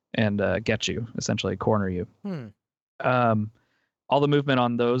and get you, essentially corner you. Hmm. All the movement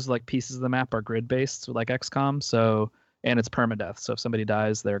on those like pieces of the map are grid based, like XCOM. So, and it's permadeath. So if somebody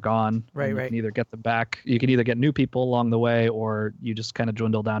dies, they're gone. Right, and you right. can either get them back, you can either get new people along the way, or you just kind of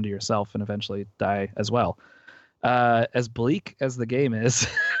dwindle down to yourself and eventually die as well. As bleak as the game is,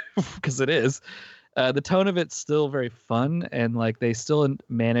 because it is, the tone of it's still very fun, and like they still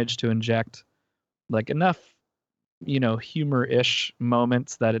manage to inject like enough, humor-ish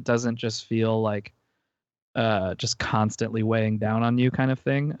moments that it doesn't just feel like just constantly weighing down on you kind of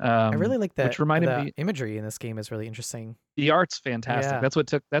thing. I really like that. Which reminded the me, imagery in this game is really interesting. the art's fantastic.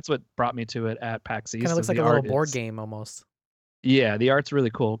 Yeah. That's what brought me to it at PAX East. Kind of looks is like the a little art board is- game almost. Yeah, the art's really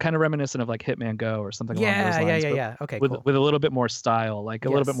cool. Kind of reminiscent of like Hitman Go or something along those Yeah, lines. yeah. but Yeah. Okay, with cool. with a little bit more style, like a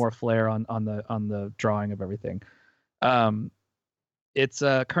little bit Yes. more flair on the drawing of everything. It's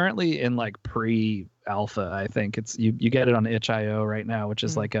currently in like pre-alpha, I think. It's you get it on itch.io right now, which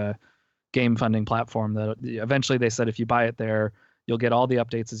is Mhm. like a game funding platform that eventually they said if you buy it there, you'll get all the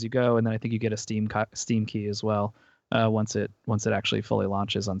updates as you go, and then I think you get a Steam key as well once it actually fully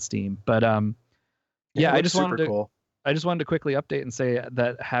launches on Steam. But It I looks just super wanted to cool. I just wanted to quickly update and say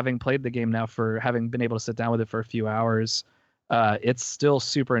that having played the game now, for having been able to sit down with it for a few hours, it's still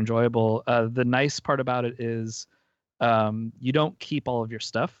super enjoyable. The nice part about it is you don't keep all of your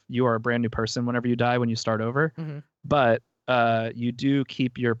stuff. You are a brand new person whenever you die when you start over, Mhm. but you do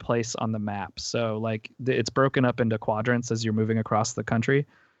keep your place on the map. So like it's broken up into quadrants as you're moving across the country.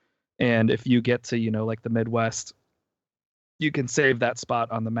 And if you get to, like the Midwest, you can save that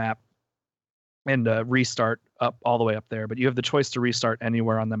spot on the map and restart up all the way up there. But you have the choice to restart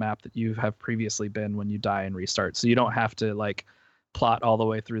anywhere on the map that you have previously been when you die and restart. So you don't have to like plot all the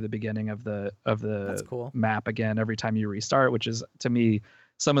way through the beginning of the That's cool. map again every time you restart, which is to me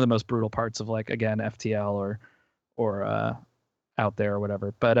some of the most brutal parts of like, again, FTL or out there or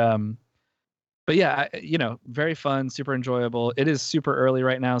whatever. But But yeah, very fun, super enjoyable. It is super early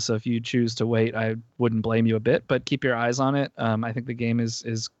right now, so if you choose to wait, I wouldn't blame you a bit. But keep your eyes on it. I think the game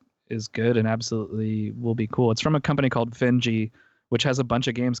is good and absolutely will be cool. It's from a company called Finji, which has a bunch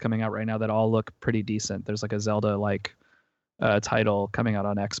of games coming out right now that all look pretty decent. There's like a Zelda-like title coming out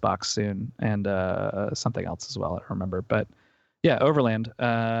on Xbox soon, and something else as well. I don't remember, but yeah, Overland.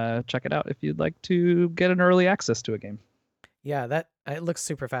 Check it out if you'd like to get an early access to a game. Yeah, that it looks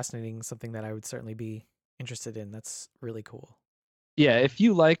super fascinating. Something that I would certainly be interested in. That's really cool. Yeah, if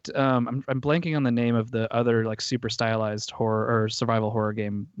you liked, I'm blanking on the name of the other like super stylized horror or survival horror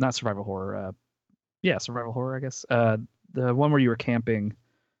game. Not survival horror. Survival horror, I guess. The one where you were camping,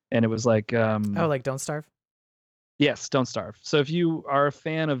 and it was like like Don't Starve. Yes, Don't Starve. So if you are a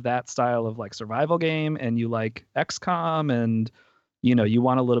fan of that style of like survival game, and you like XCOM, and you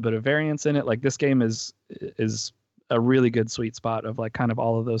want a little bit of variance in it, like this game is a really good sweet spot of like kind of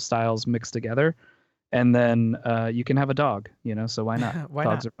all of those styles mixed together. And then you can have a dog, so why not? Why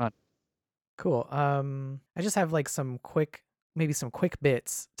Dogs not? are fun. Cool. I just have like maybe some quick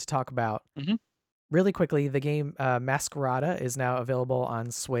bits to talk about. Mhm. Really quickly, the game Masquerada is now available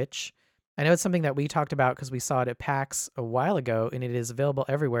on Switch. I know it's something that we talked about because we saw it at PAX a while ago, and it is available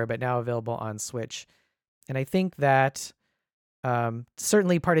everywhere, but now available on Switch. And I think that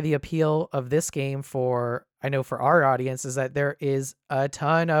certainly part of the appeal of this game for our audience is that there is a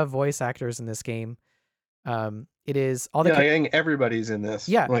ton of voice actors in this game. It is all the I think everybody's in this.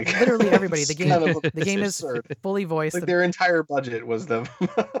 Yeah, like literally everybody. The game is absurd. fully voiced. Like their entire budget was them.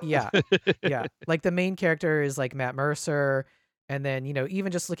 Yeah. Like the main character is like Matt Mercer, and then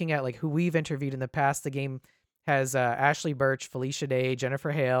even just looking at like who we've interviewed in the past, the game has Ashley Birch, Felicia Day,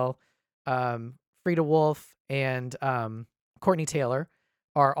 Jennifer Hale, Frida Wolf, and Courtney Taylor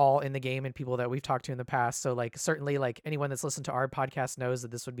are all in the game, and people that we've talked to in the past. So like certainly like anyone that's listened to our podcast knows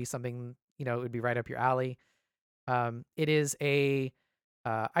that this would be something it would be right up your alley. It is a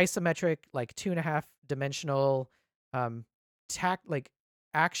isometric, like 2.5 dimensional tactical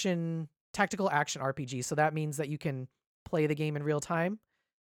action RPG. So that means that you can play the game in real time,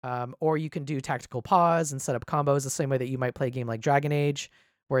 or you can do tactical pause and set up combos the same way that you might play a game like Dragon Age,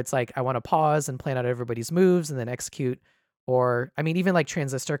 where it's like I want to pause and plan out everybody's moves and then execute. Or I mean, even like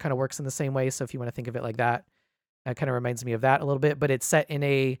Transistor kind of works in the same way. So if you want to think of it like that, it kind of reminds me of that a little bit. But it's set in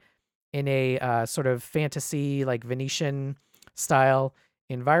a sort of fantasy, like Venetian style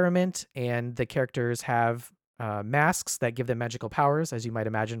environment, and the characters have masks that give them magical powers, as you might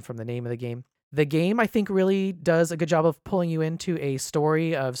imagine from the name of the game. The game, I think, really does a good job of pulling you into a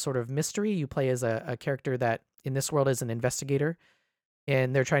story of sort of mystery. You play as a character that in this world is an investigator,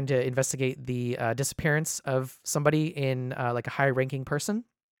 and they're trying to investigate the disappearance of somebody in like a high-ranking person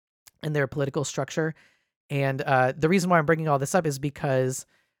and their political structure. And the reason why I'm bringing all this up is because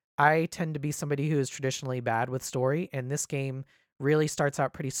I tend to be somebody who is traditionally bad with story, and this game really starts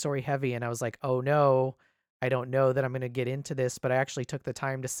out pretty story heavy, and I was like, oh no, I don't know that I'm going to get into this, but I actually took the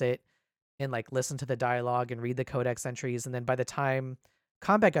time to sit and like listen to the dialogue and read the codex entries, and then by the time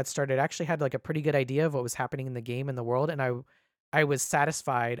combat got started, I actually had like a pretty good idea of what was happening in the game and the world, and I was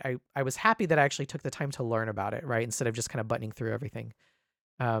satisfied. I was happy that I actually took the time to learn about it, right, instead of just kind of buttoning through everything.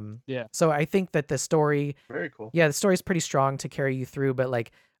 So I think that the story, very cool. Yeah, the story is pretty strong to carry you through, but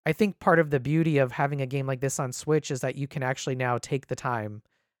like I think part of the beauty of having a game like this on Switch is that you can actually now take the time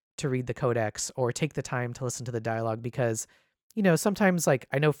to read the codex or take the time to listen to the dialogue, because sometimes, like,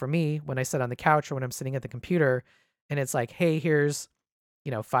 I know for me, when I sit on the couch or when I'm sitting at the computer and it's like, hey, here's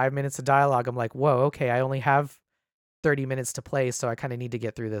 5 minutes of dialogue, I'm like, whoa, okay, I only have 30 minutes to play, so I kind of need to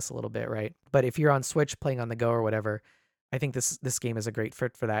get through this a little bit, right? But if you're on Switch playing on the go or whatever, I think this game is a great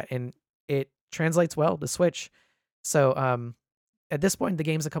fit for that, and it translates well to Switch. So at this point, the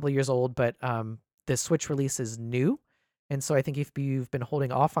game's a couple of years old, but the Switch release is new, and so I think if you've been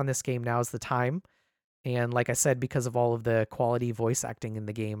holding off on this game, now's the time. And like I said, because of all of the quality voice acting in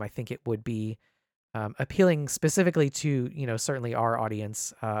the game, I think it would be appealing specifically to certainly our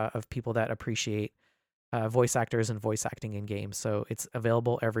audience of people that appreciate voice actors and voice acting in games. So it's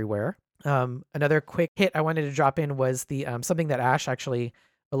available everywhere. Another quick hit I wanted to drop in was the something that Ash actually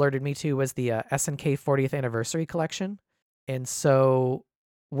alerted me to was the SNK 40th Anniversary Collection. And so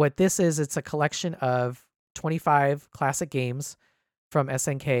what this is, it's a collection of 25 classic games from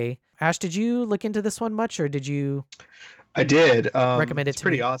SNK. Ash, did you look into this one much, or did you? I did. Recommend it it's to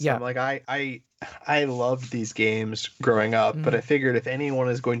pretty me. awesome. Yeah. Like I loved these games growing up, but I figured if anyone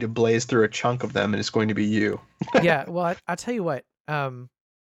is going to blaze through a chunk of them, it's going to be you. Yeah. Well, I'll tell you what.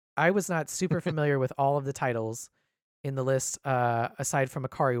 I was not super familiar with all of the titles in the list, aside from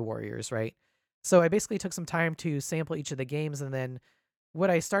Akari Warriors, right? So I basically took some time to sample each of the games, and then what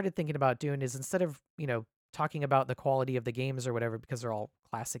I started thinking about doing is instead of, talking about the quality of the games or whatever, because they're all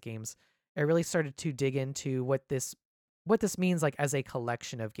classic games, I really started to dig into what this means like as a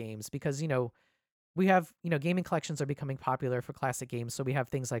collection of games, because, we have, gaming collections are becoming popular for classic games. So we have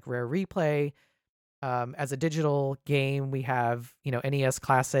things like Rare Replay. As a digital game, we have, NES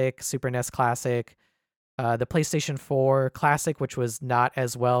Classic, Super NES Classic, the PlayStation 4 Classic, which was not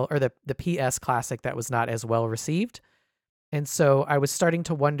as well, or the PS Classic that was not as well received. And so I was starting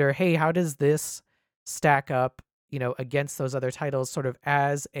to wonder, hey, how does this stack up, against those other titles sort of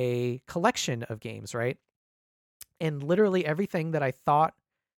as a collection of games, right? And literally everything that I thought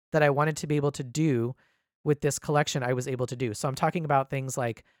that I wanted to be able to do with this collection, I was able to do. So I'm talking about things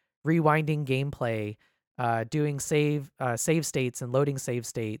like rewinding gameplay, doing save states and loading save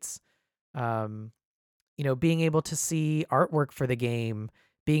states, being able to see artwork for the game,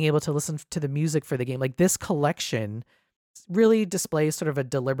 being able to listen to the music for the game. Like, this collection really displays sort of a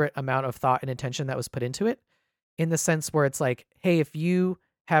deliberate amount of thought and attention that was put into it, in the sense where it's like, hey, if you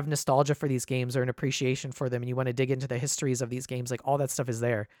have nostalgia for these games or an appreciation for them and you want to dig into the histories of these games, like, all that stuff is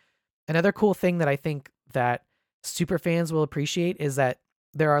there. Another cool thing that I think that super fans will appreciate is that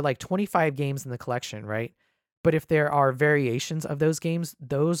there are like 25 games in the collection, right? But if there are variations of those games,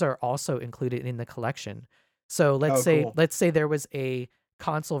 those are also included in the collection. So let's say there was a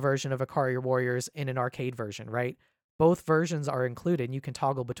console version of Ikari Warriors and an arcade version, right? Both versions are included and you can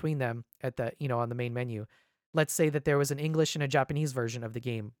toggle between them at the, on the main menu. Let's say that there was an English and a Japanese version of the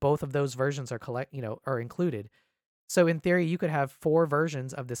game. Both of those versions are are included. So in theory, you could have 4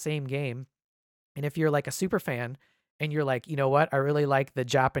 versions of the same game. And if you're like a super fan and you're like, you know what, I really like the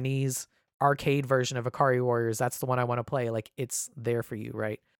Japanese arcade version of Ikari Warriors, that's the one I want to play, like, it's there for you,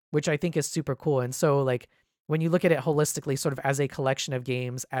 right? Which I think is super cool. And so, like, when you look at it holistically, sort of as a collection of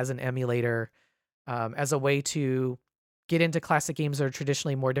games, as an emulator, as a way to get into classic games that are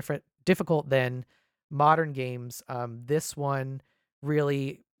traditionally more difficult than modern games, this one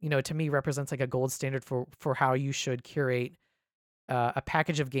really, to me, represents like a gold standard for how you should curate a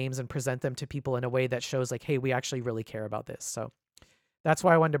package of games and present them to people in a way that shows like, hey, we actually really care about this. So that's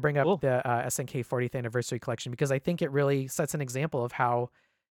why I wanted to bring up the SNK 40th Anniversary Collection, because I think it really sets an example of how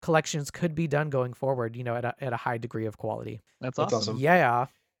collections could be done going forward, at a high degree of quality. That's awesome. Yeah.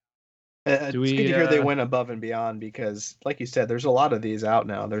 It's good to hear they went above and beyond, because, like you said, there's a lot of these out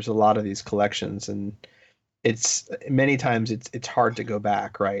now. There's a lot of these collections, and it's many times it's hard to go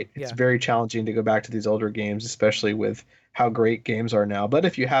back, right? It's very challenging to go back to these older games, especially with how great games are now. But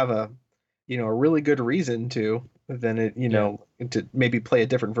if you have a really good reason to, then to maybe play a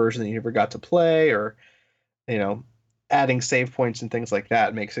different version that you never got to play, or adding save points and things like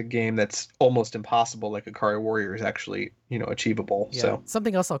that makes a game that's almost impossible, like Ikari Warriors, actually achievable. Yeah. So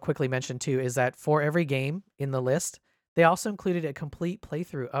something else I'll quickly mention too is that for every game in the list, they also included a complete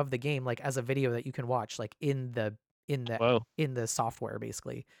playthrough of the game, like as a video that you can watch, like in the software,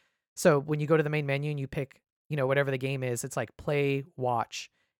 basically. So when you go to the main menu and you pick, whatever the game is, it's like play,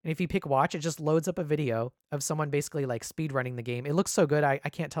 watch. And if you pick watch, it just loads up a video of someone basically like speed running the game. It looks so good. I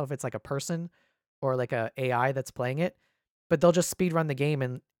can't tell if it's like a person or like a AI that's playing it, but they'll just speed run the game.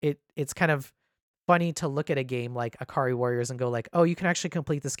 And it's kind of funny to look at a game like Ikari Warriors and go like, oh, you can actually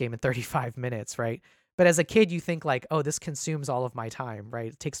complete this game in 35 minutes, right? But as a kid, you think like, oh, this consumes all of my time,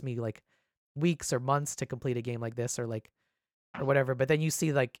 right? It takes me like weeks or months to complete a game like this, or whatever. But then you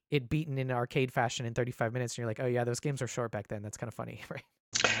see like it beaten in arcade fashion in 35 minutes, and you're like, oh yeah, those games were short back then. That's kind of funny, right?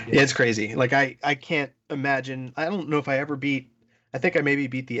 Yeah, it's crazy. Like I can't imagine. I don't know if I ever I think I maybe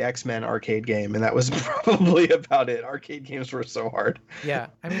beat the X-Men arcade game, and that was probably about it. Arcade games were so hard. Yeah,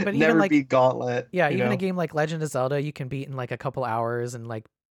 I mean, but never even like beat Gauntlet. Yeah, even a game like Legend of Zelda, you can beat in like a couple hours, and like,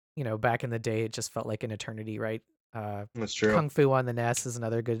 back in the day, it just felt like an eternity, right? That's true. Kung Fu on the NES is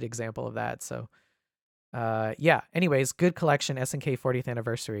another good example of that. So, yeah. Anyways, good collection, SNK 40th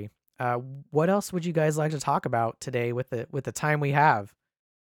Anniversary. What else would you guys like to talk about today with the time we have?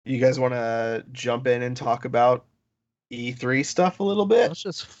 You guys want to jump in and talk about E3 stuff a little bit? Let's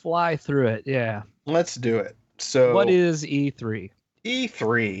just fly through it. Yeah. Let's do it. So what is E3?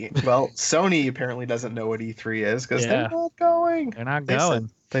 E3. Well, Sony apparently doesn't know what E3 is, because they're not going. They're not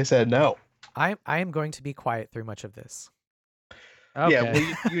going. They said no. I am going to be quiet through much of this. Okay. Yeah,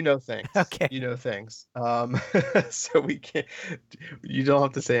 well, you know things. Okay. You know things. So we can't. You don't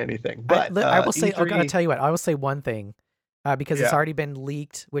have to say anything. But I will say. E3, I'm gonna tell you what. I will say one thing, because it's Yeah. already been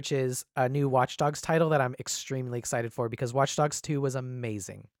leaked, which is a new Watch Dogs title that I'm extremely excited for, because Watch Dogs 2 was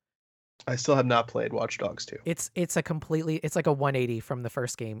amazing. I still have not played Watch Dogs 2. It's like a 180 from the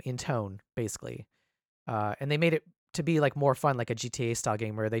first game in tone, basically. And they made it to be like more fun, like a GTA style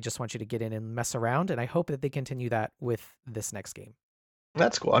game where they just want you to get in and mess around. And I hope that they continue that with this next game.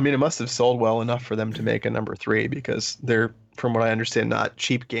 That's cool. I mean, it must have sold well enough for them to make a number 3 because they're, from what I understand, not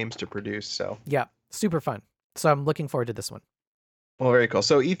cheap games to produce. So, Yeah, super fun. So I'm looking forward to this one. well, very cool.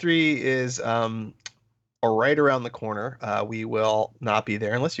 So E3 is right around the corner. We will not be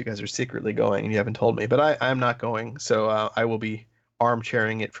there unless you guys are secretly going and you haven't told me. But I'm not going, so I will be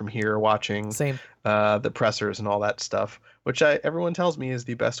armchairing it from here, watching Same. the pressers and all that stuff, which everyone tells me is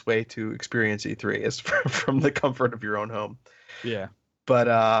the best way to experience E3 is from the comfort of your own home. Yeah. But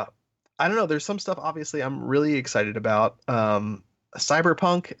I don't know. There's some stuff obviously I'm really excited about.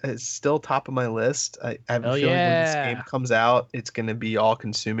 Cyberpunk is still top of my list. I have a feeling when this game comes out, it's going to be all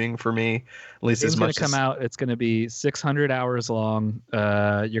consuming for me. At least as much as come out, it's going to be 600 hours long.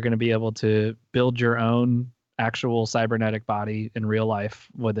 You're going to be able to build your own actual cybernetic body in real life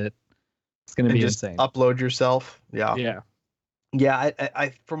with it. It's going to be just insane. Upload yourself. Yeah. Yeah.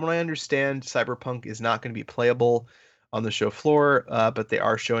 I from what I understand, Cyberpunk is not going to be playable on the show floor, but they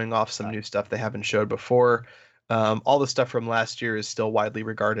are showing off some new stuff they haven't showed before. All the stuff from last year is still widely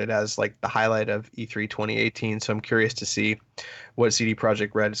regarded as like the highlight of E3 2018. So I'm curious to see what CD Projekt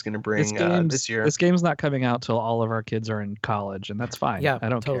Red is going to bring this year. This game's not coming out till all of our kids are in college, and that's fine. Yeah, I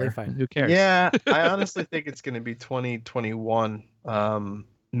don't totally care. fine. Who cares? Yeah, I honestly think it's going to be 2021,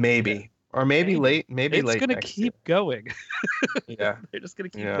 maybe. Or maybe late. Maybe late. It's going to keep going. Yeah. They're just going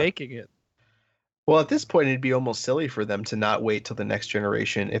to keep making it. Well, at this point, it'd be almost silly for them to not wait till the next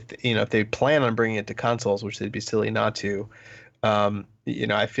generation. If they plan on bringing it to consoles, which they'd be silly not to.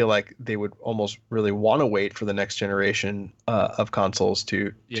 I feel like they would almost really want to wait for the next generation of consoles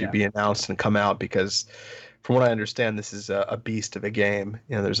to be announced and come out, because from what I understand, this is a beast of a game.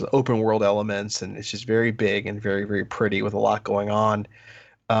 There's open world elements, and it's just very big and very, very pretty with a lot going on.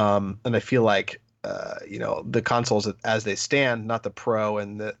 And I feel like the consoles as they stand, not the Pro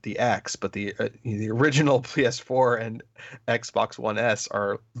and the X, but the original PS4 and Xbox One S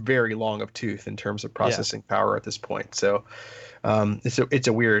are very long of tooth in terms of processing power at this point. So it's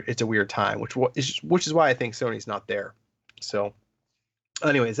a weird time, which is why I think Sony's not there. So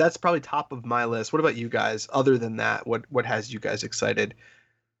anyways, that's probably top of my list. What about you guys? Other than that, what has you guys excited?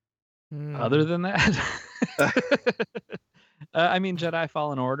 Other than that? I mean, Jedi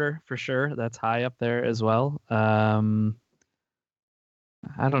Fallen Order for sure. That's high up there as well. I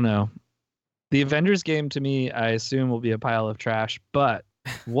don't know. The Avengers game to me, I assume, will be a pile of trash. But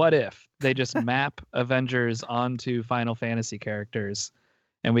what if they just map Avengers onto Final Fantasy characters,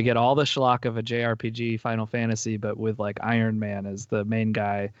 and we get all the schlock of a JRPG Final Fantasy, but with like Iron Man as the main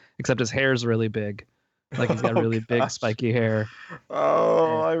guy, except his hair's really big. Like he's got really big spiky hair.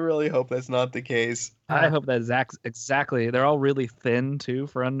 Oh, I really hope that's not the case. I hope that's exactly. They're all really thin too,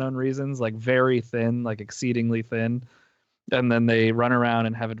 for unknown reasons, like very thin, like exceedingly thin. And then they run around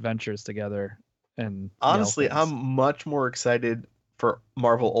and have adventures together. And honestly, I'm much more excited for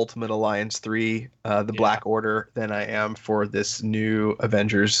Marvel Ultimate Alliance 3, the Black Order, than I am for this new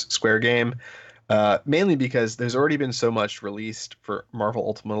Avengers Square game. Mainly because there's already been so much released for Marvel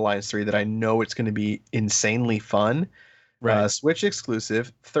Ultimate Alliance 3 that I know it's going to be insanely fun. Right. Switch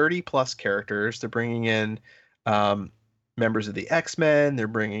exclusive, 30 plus characters. They're bringing in members of the X-Men. They're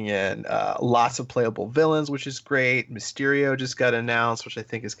bringing in lots of playable villains, which is great. Mysterio just got announced, which I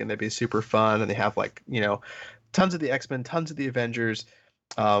think is going to be super fun. And they have tons of the X-Men, tons of the Avengers,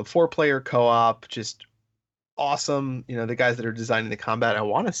 4-player co-op, just awesome. The guys that are designing the combat, I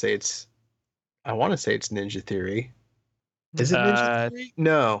want to say it's Ninja Theory. Is it Ninja Theory?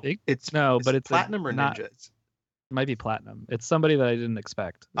 No, it's Platinum or Ninja. It might be Platinum. It's somebody that I didn't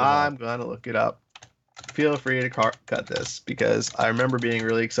expect. I'm gonna look it up. Feel free to cut this because I remember being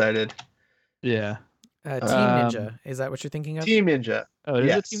really excited. Yeah. Team Ninja. Is that what you're thinking of? Team Ninja. Oh,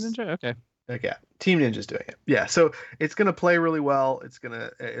 is it Team Ninja? Okay. Team Ninja's doing it. Yeah. So it's gonna play really well.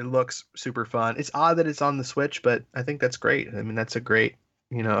 It looks super fun. It's odd that it's on the Switch, but I think that's great. I mean, that's a great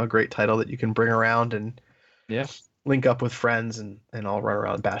title that you can bring around and link up with friends and all run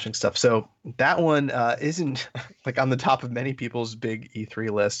around bashing stuff. So that one isn't like on the top of many people's big E3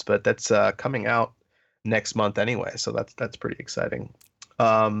 list, but that's coming out next month anyway. So that's pretty exciting.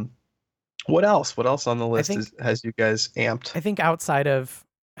 What else? What else on the list has you guys amped? I think outside of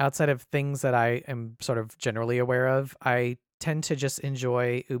things that I am sort of generally aware of, I tend to just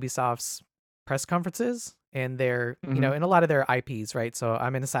enjoy Ubisoft's press conferences and their, in a lot of their IPs, right? So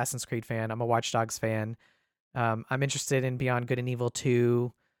I'm an Assassin's Creed fan. I'm a Watch Dogs fan. I'm interested in Beyond Good and Evil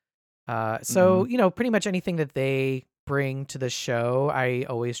 2. So, pretty much anything that they bring to the show, I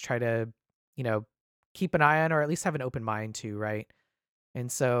always try to, keep an eye on or at least have an open mind to, right? And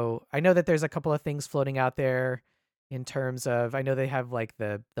so I know that there's a couple of things floating out there in terms of, I know they have like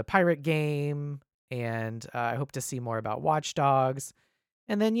the pirate game, and I hope to see more about Watch Dogs.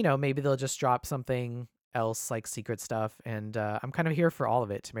 And then, maybe they'll just drop something else like secret stuff. And I'm kind of here for all of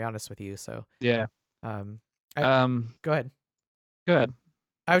it, to be honest with you. So, Yeah. go ahead. Go ahead.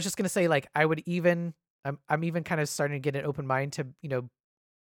 I was just going to say, like, I'm even kind of starting to get an open mind to,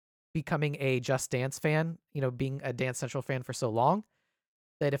 becoming a Just Dance fan, being a Dance Central fan for so long,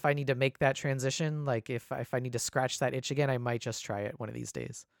 that if I need to make that transition, like if I need to scratch that itch again, I might just try it one of these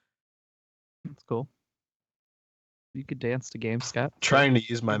days. That's cool. You could dance to games, Scott. Trying to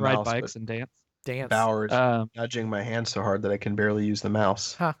use my ride mouse, bikes and dance. Bauer's nudging my hand so hard that I can barely use the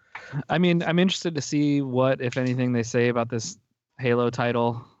mouse. Huh. I mean, I'm interested to see what, if anything, they say about this Halo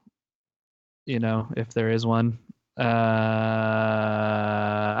title. If there is one. I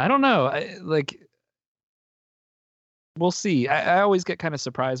don't know. We'll see. I always get kind of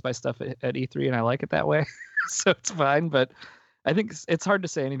surprised by stuff at E3, and I like it that way, so it's fine. But I think it's hard to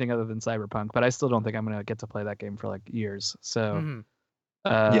say anything other than Cyberpunk. But I still don't think I'm gonna get to play that game for like years. So,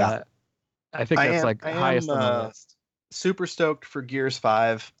 yeah, I think that's highest on the list. Super stoked for Gears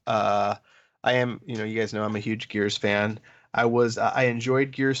 5. I am, you guys know I'm a huge Gears fan. I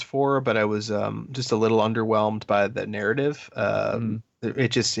enjoyed Gears 4, but I was just a little underwhelmed by the narrative.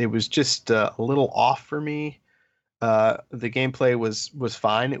 It was just a little off for me. The gameplay was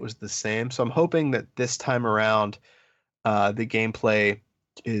fine. It was the same. So I'm hoping that this time around, the gameplay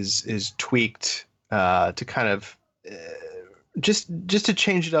is tweaked to kind of just to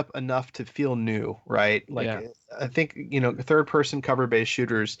change it up enough to feel new, right? I think third person cover based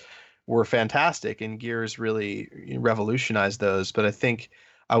shooters were fantastic, and Gears really revolutionized those. But I think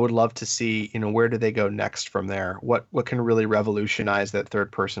I would love to see, where do they go next from there? What can really revolutionize that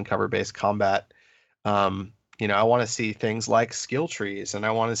third person cover based combat? I want to see things like skill trees, and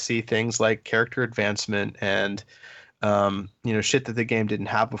I want to see things like character advancement and shit that the game didn't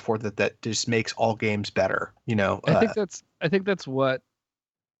have before that just makes all games better. I think that's what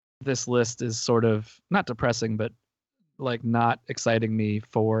this list is sort of, not depressing, but like not exciting me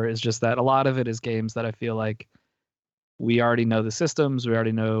for, is just that a lot of it is games that I feel like we already know the systems, we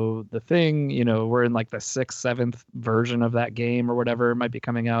already know the thing, we're in like the 6th, 7th version of that game or whatever might be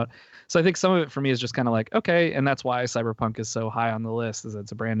coming out. So I think some of it for me is just kind of like, okay, and that's why Cyberpunk is so high on the list, is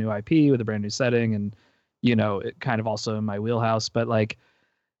it's a brand new IP with a brand new setting, and it kind of also in my wheelhouse. But like,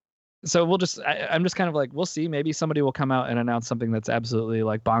 so I'm just kind of like, we'll see. Maybe somebody will come out and announce something that's absolutely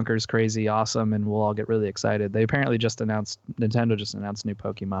like bonkers, crazy, awesome, and we'll all get really excited. Nintendo just announced new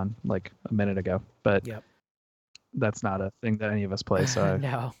Pokemon like a minute ago, but that's not a thing that any of us play. So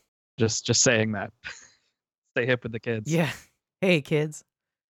no, just saying that. Stay hip with the kids. Yeah. Hey, kids.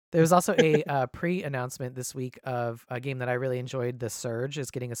 There was also a pre-announcement this week of a game that I really enjoyed. The Surge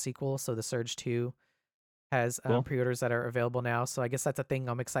is getting a sequel, so The Surge 2 has Cool. pre-orders that are available now. So I guess that's a thing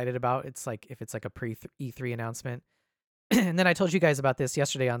I'm excited about. It's like if it's like a pre-E3 announcement. And then I told you guys about this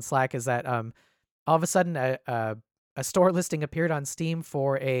yesterday on Slack, is that all of a sudden a store listing appeared on Steam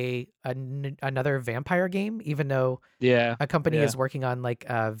for another vampire game, even though a company is working on like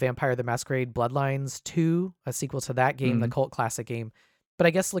Vampire the Masquerade Bloodlines 2, a sequel to that game, the cult classic game. But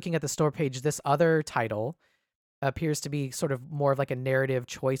I guess looking at the store page, this other title appears to be sort of more of like a narrative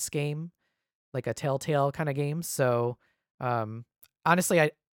choice game, like a Telltale kind of game. So honestly,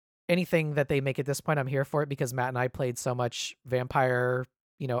 anything that they make at this point, I'm here for it, because Matt and I played so much vampire,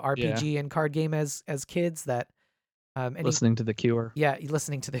 RPG and card game as kids that listening to The Cure. Yeah,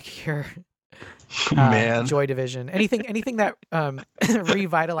 listening to The Cure. Man. Joy Division. Anything that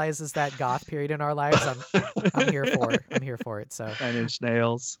revitalizes that goth period in our lives, I'm here for. I'm here for it. So 9 Inch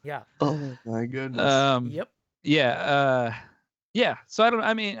Nails. Yeah. Oh my goodness. Yep. Yeah.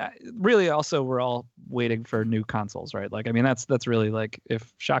 So really also we're all waiting for new consoles, right? Like, I mean, that's really like,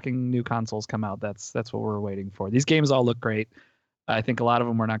 if shocking new consoles come out, that's what we're waiting for. These games all look great. I think a lot of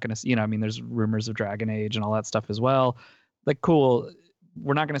them we're not going to see, there's rumors of Dragon Age and all that stuff as well. Like, cool.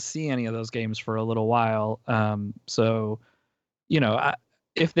 We're not going to see any of those games for a little while. So,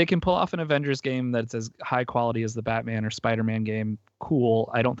 if they can pull off an Avengers game that's as high quality as the Batman or Spider-Man game, cool.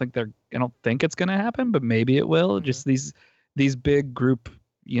 I don't think it's going to happen, but maybe it will. Mm-hmm. Just these big group,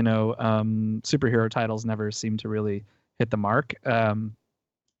 superhero titles never seem to really hit the mark.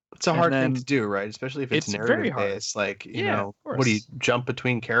 It's a hard thing to do, right? Especially if it's narrative based. Like, what do you jump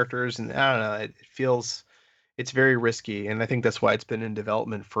between characters? And I don't know, it's very risky. And I think that's why it's been in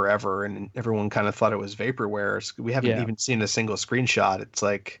development forever. And everyone kind of thought it was vaporware. We haven't even seen a single screenshot. It's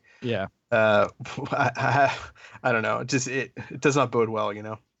like, I don't know. It does not bode well,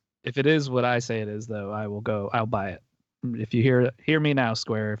 If it is what I say it is, though, I'll buy it. If you hear me now,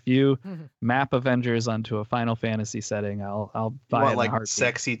 Square, if you map Avengers onto a Final Fantasy setting, I'll buy it in a heartbeat.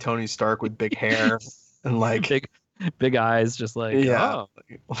 Sexy Tony Stark with big hair and like Big eyes, just like, Yeah,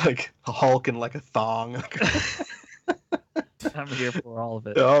 like a Hulk in like a thong. I'm here for all of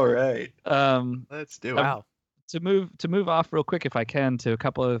it. All right, Um, let's do it. Wow. to move off real quick, if I can, to a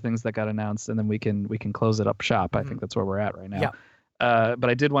couple other things that got announced, and then we can close it up shop. I think that's where we're at right now. Yeah. But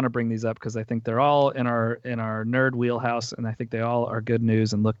I did want to bring these up because I think they're all in our nerd wheelhouse, and I think they all are good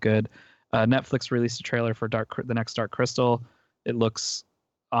news and look good. Netflix released a trailer for the next Dark Crystal. It looks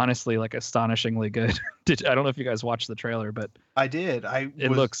honestly like astonishingly good. I don't know if you guys watched the trailer, but I did. I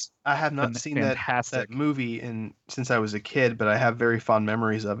have not seen fantastic. that movie since I was a kid, but I have very fond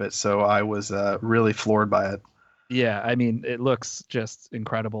memories of it. So I was really floored by it. Yeah, I mean, it looks just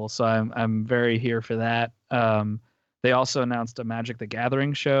incredible. So I'm very here for that. They also announced a Magic the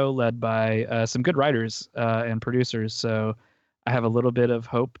Gathering show led by some good writers and producers. So I have a little bit of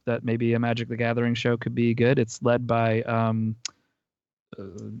hope that maybe a Magic the Gathering show could be good. It's led by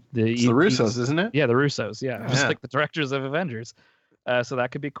the Russos, isn't it? Yeah, the Russos. Yeah, just like the directors of Avengers. So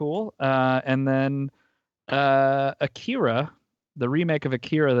that could be cool. And then Akira, the remake of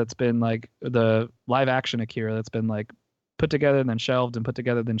Akira that's been like the live action Akira that's been like put together and then shelved and put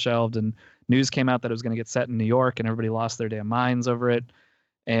together then shelved, and news came out that it was going to get set in New York and everybody lost their damn minds over it.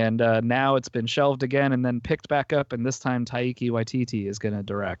 And now it's been shelved again and then picked back up, and this time Taika Waititi is going to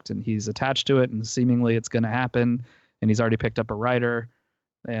direct, and he's attached to it, and seemingly it's going to happen, and he's already picked up a writer.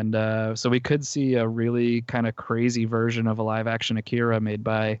 And so we could see a really kind of crazy version of a live action Akira made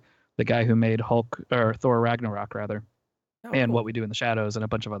by the guy who made Thor Ragnarok rather. And cool. What We Do in the Shadows and a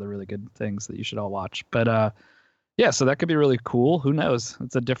bunch of other really good things that you should all watch. But yeah, so that could be really cool. Who knows?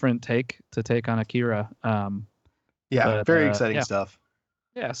 It's a different take on Akira. Very exciting stuff.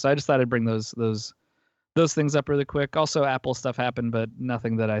 Yeah, so I just thought I'd bring those things up really quick. Also, Apple stuff happened, but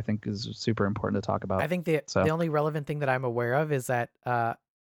nothing that I think is super important to talk about. I think the only relevant thing that I'm aware of is that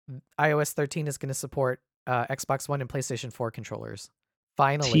iOS 13 is going to support Xbox One and PlayStation 4 controllers.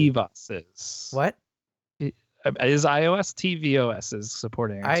 Finally. TVOS is. What? Is iOS? tvOS is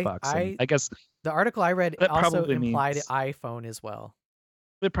supporting Xbox. I guess the article I read that also probably implied means, iPhone as well.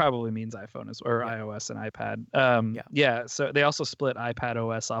 It probably means iPhone or iOS and iPad. Yeah. So they also split iPad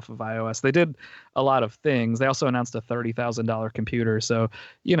OS off of iOS. They did a lot of things. They also announced a $30,000 computer. So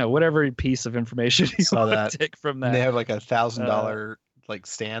whatever piece of information you want to take from that. And they have like $1,000 like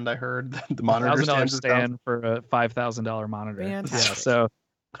stand. I heard the monitor stand for a $5,000 monitor. Fantastic. Yeah. So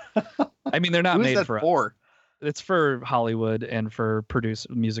I mean, they're not Who made is that for. It's for Hollywood and for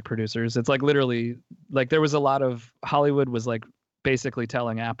music producers. It's like literally like there was a lot of Hollywood was like basically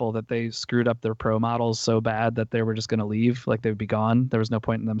telling Apple that they screwed up their Pro models so bad that they were just going to leave, like they would be gone. There was no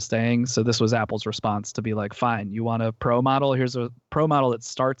point in them staying. So this was Apple's response to be like, fine, you want a Pro model? Here's a Pro model that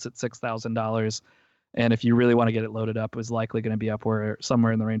starts at $6,000. And if you really want to get it loaded up, is likely going to be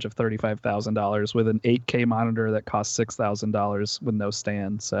somewhere in the range of $35,000 with an 8K monitor that costs $6,000 with no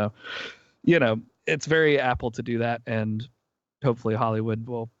stand. So, it's very Apple to do that, and hopefully Hollywood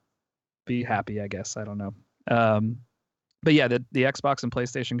will be happy, I guess. I don't know. But yeah, the Xbox and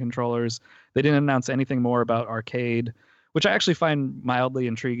PlayStation controllers, they didn't announce anything more about arcade, which I actually find mildly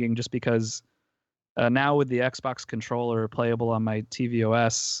intriguing just because now with the Xbox controller playable on my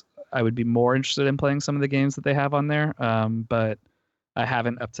tvOS, I would be more interested in playing some of the games that they have on there. But I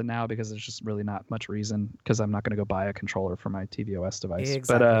haven't up to now because there's just really not much reason, because I'm not going to go buy a controller for my tvOS device.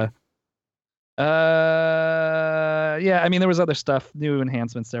 Exactly. But yeah, I mean, there was other stuff, new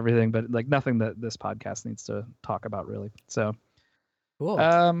enhancements to everything, but like nothing that this podcast needs to talk about really. So cool.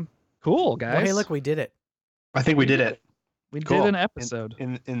 Cool, guys. Well, hey, look, we did it. I think we did it. We did an episode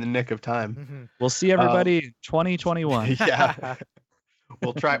in the nick of time. Mm-hmm. We'll see everybody 2021. Yeah.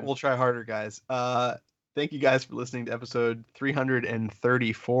 We'll try harder, guys. Thank you guys for listening to episode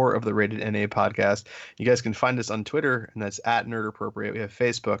 334 of the Rated NA podcast. You guys can find us on Twitter, and that's @NerdAppropriate. We have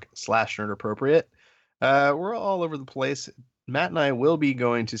Facebook /NerdAppropriate. We're all over the place. Matt and I will be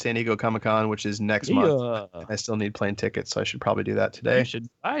going to San Diego Comic-Con, which is next month. I still need plane tickets, so I should probably do that today. You should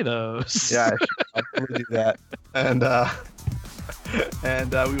buy those. Yeah, I'll probably do that.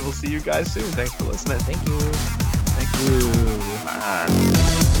 And we will see you guys soon. Thanks for listening. Thank you. Thank you.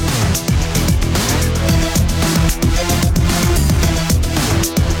 Bye.